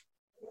of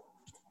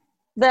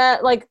the,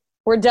 like,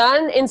 we're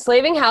done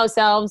enslaving house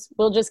elves.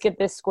 We'll just get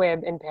this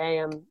squib and pay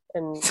him,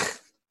 and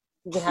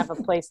he can have a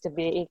place to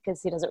be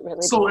because he doesn't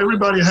really. So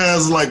everybody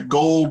has like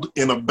gold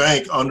in a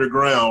bank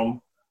underground,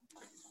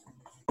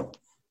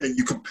 and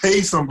you could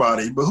pay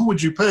somebody, but who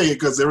would you pay?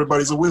 Because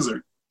everybody's a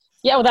wizard.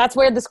 Yeah, well, that's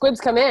where the squibs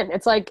come in.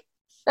 It's like,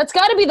 that's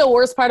got to be the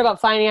worst part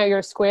about finding out you're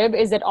a squib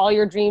is that all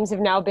your dreams have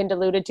now been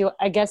diluted to,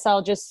 I guess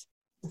I'll just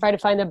try to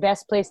find the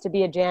best place to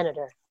be a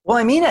janitor. Well,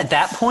 I mean, at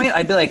that point,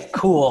 I'd be like,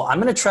 cool, I'm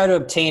going to try to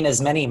obtain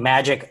as many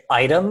magic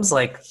items,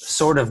 like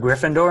Sword of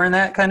Gryffindor and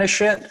that kind of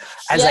shit,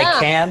 as I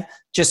can,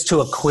 just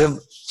to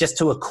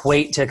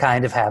equate to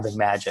kind of having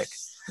magic.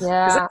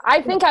 Yeah,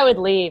 I think I would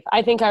leave.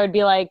 I think I would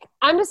be like,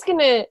 I'm just going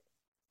to...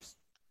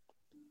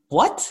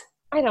 What?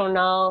 I don't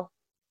know.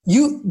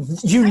 You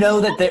know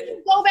that they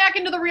go back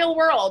into the real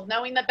world,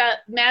 knowing that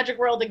magic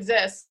world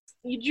exists.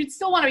 You'd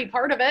still want to be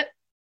part of it.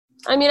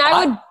 I mean,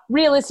 I would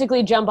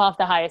realistically jump off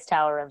the highest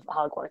tower of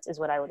Hogwarts is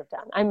what I would have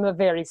done. I'm a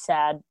very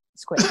sad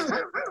squid.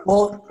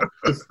 Well,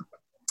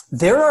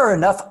 there are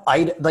enough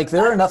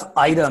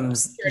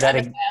items that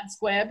Bad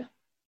squib.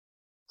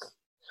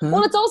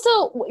 Well, it's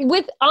also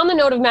on the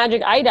note of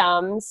magic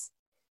items.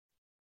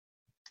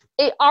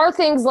 are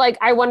things like,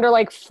 I wonder,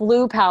 like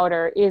flu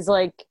powder is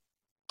like,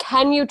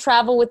 can you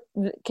travel with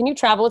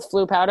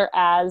flu powder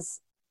as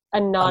a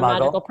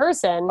non-magical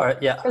person? Or,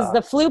 yeah. Because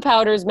the flu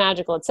powder is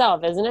magical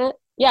itself, isn't it?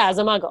 Yeah, as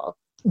a muggle.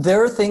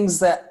 There are things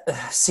that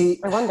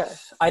I wonder.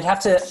 I'd have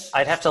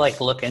to like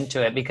look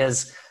into it,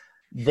 because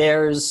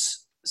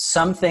there's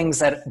some things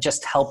that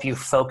just help you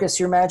focus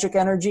your magic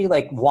energy.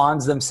 Like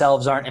wands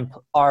themselves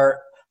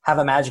have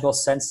a magical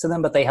sense to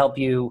them, but they help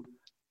you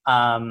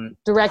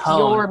direct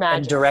your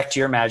magic. Direct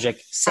your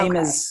magic. Same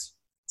as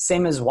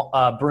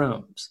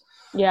brooms.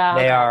 Yeah,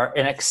 they are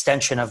an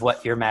extension of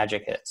what your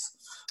magic is.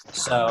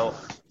 So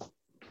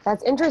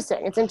that's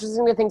interesting. It's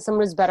interesting to think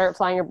someone who's better at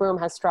flying a broom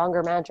has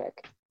stronger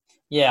magic.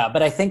 Yeah,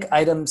 but I think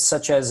items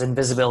such as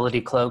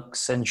invisibility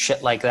cloaks and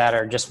shit like that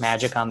are just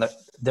magic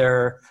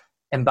they're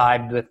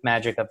imbibed with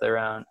magic of their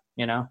own,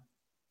 you know?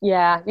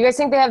 Yeah. You guys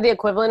think they have the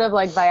equivalent of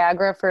like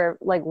Viagra for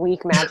like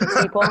weak magic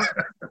people?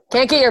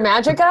 Can't get your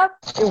magic up?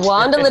 Your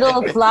wand a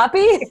little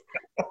floppy?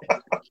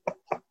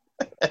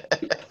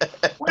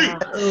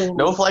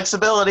 No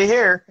flexibility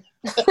here.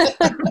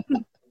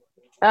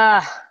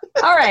 All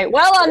right.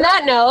 Well, on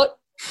that note,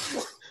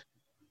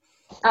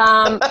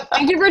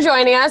 thank you for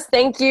joining us.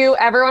 Thank you,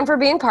 everyone, for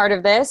being part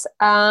of this.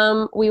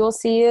 We will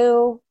see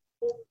you.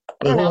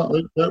 I don't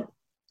know.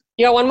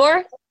 You got one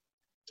more?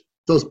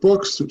 Those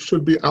books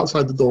should be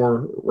outside the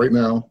door right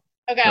now.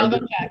 Okay, I'll go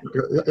check.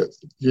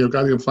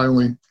 Guardian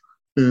finally.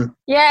 Yeah.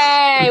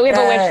 Yay! We have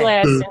a wish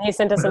list, and he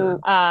sent us some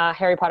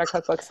Harry Potter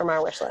cookbooks from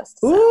our wish list.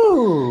 So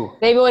ooh!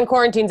 Maybe when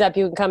quarantine's up,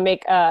 you can come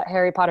make a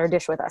Harry Potter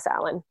dish with us,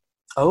 Alan.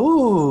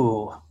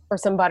 Ooh! Or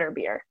some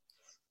butterbeer.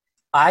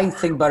 I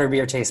think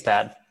butterbeer tastes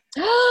bad.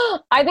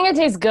 I think it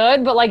tastes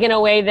good, but like in a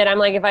way that I'm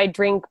like, if I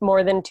drink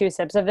more than 2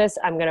 sips of this,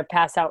 I'm gonna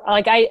pass out.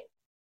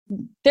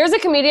 There's a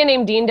comedian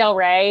named Dean Del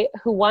Rey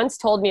who once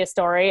told me a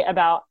story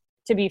about,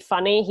 to be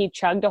funny, he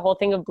chugged a whole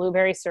thing of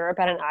blueberry syrup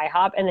at an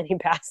IHOP and then he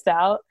passed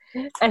out,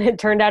 and it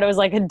turned out it was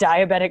like a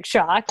diabetic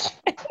shock.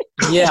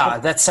 Yeah,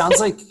 that sounds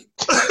like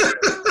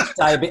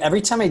diabetes.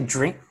 Every time I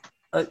drink,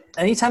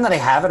 anytime that I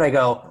have it, I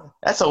go,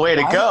 that's a way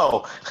to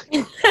go.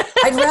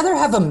 I'd rather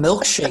have a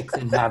milkshake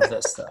than have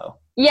this, though.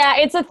 Yeah,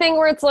 it's a thing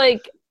where it's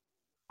like,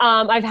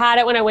 I've had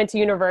it when I went to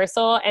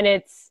Universal,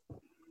 and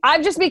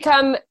I've just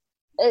become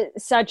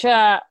such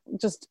a,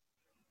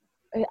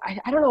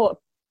 I don't know,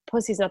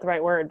 pussy's not the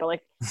right word, but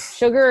like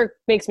sugar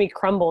makes me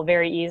crumble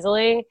very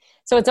easily.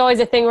 So it's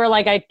always a thing where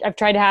like I've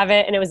tried to have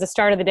it, and it was the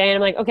start of the day, and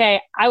I'm like,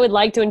 okay, I would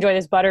like to enjoy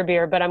this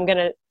butterbeer, but I'm going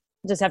to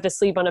just have to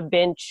sleep on a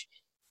bench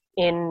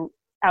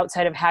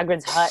outside of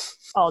Hagrid's hut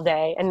all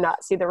day and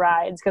not see the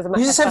rides. Because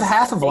you just have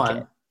half of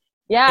one.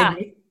 Yeah.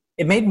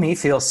 It made me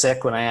feel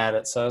sick when I had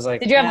it. So I was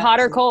like, did you have hot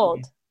or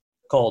cold?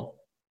 Cold.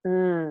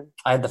 I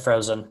had the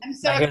frozen. I'm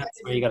so excited. That's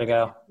where you got to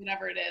go.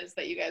 Whatever it is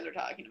that you guys are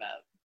talking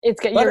about.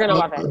 It's good. You're going to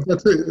love it.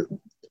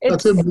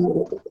 That's in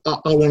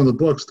one of the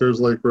books.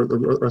 There's like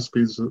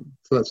recipes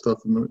for that stuff.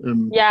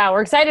 Yeah,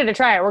 we're excited to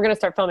try it. We're going to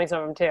start filming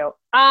some of them too.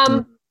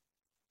 All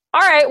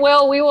right.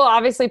 Well, we will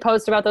obviously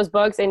post about those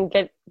books and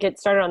get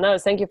started on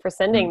those. Thank you for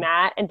sending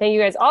that, and thank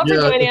you guys all for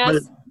joining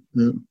us.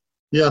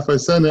 If I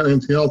send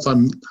anything else,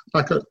 I'm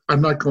not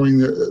going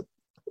to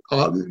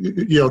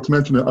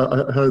mention it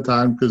ahead of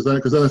time, because then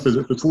if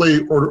it's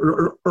late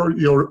or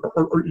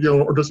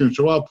doesn't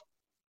show up,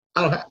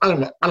 I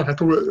don't have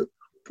to.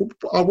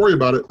 I'll worry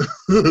about it.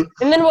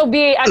 And then we'll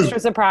be extra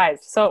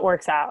surprised, so it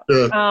works out.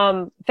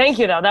 Yeah. Thank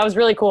you, though. That was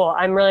really cool.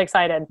 I'm really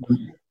excited.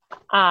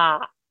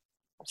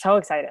 So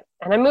excited,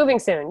 and I'm moving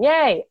soon.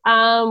 Yay!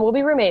 We'll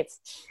be roommates.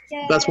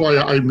 Yay. That's why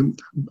I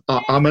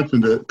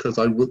mentioned it, because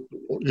I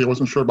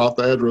wasn't sure about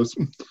the address.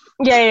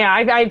 Yeah.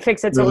 I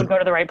fixed it so it would go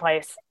to the right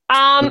place.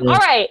 All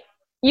right,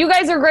 you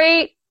guys are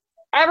great.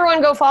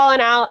 Everyone, go follow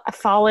Alan.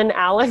 Follow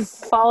Alan.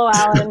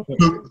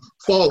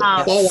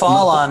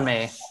 Fall on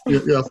me.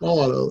 Yeah,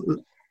 follow.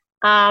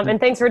 And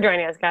thanks for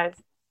joining us, guys.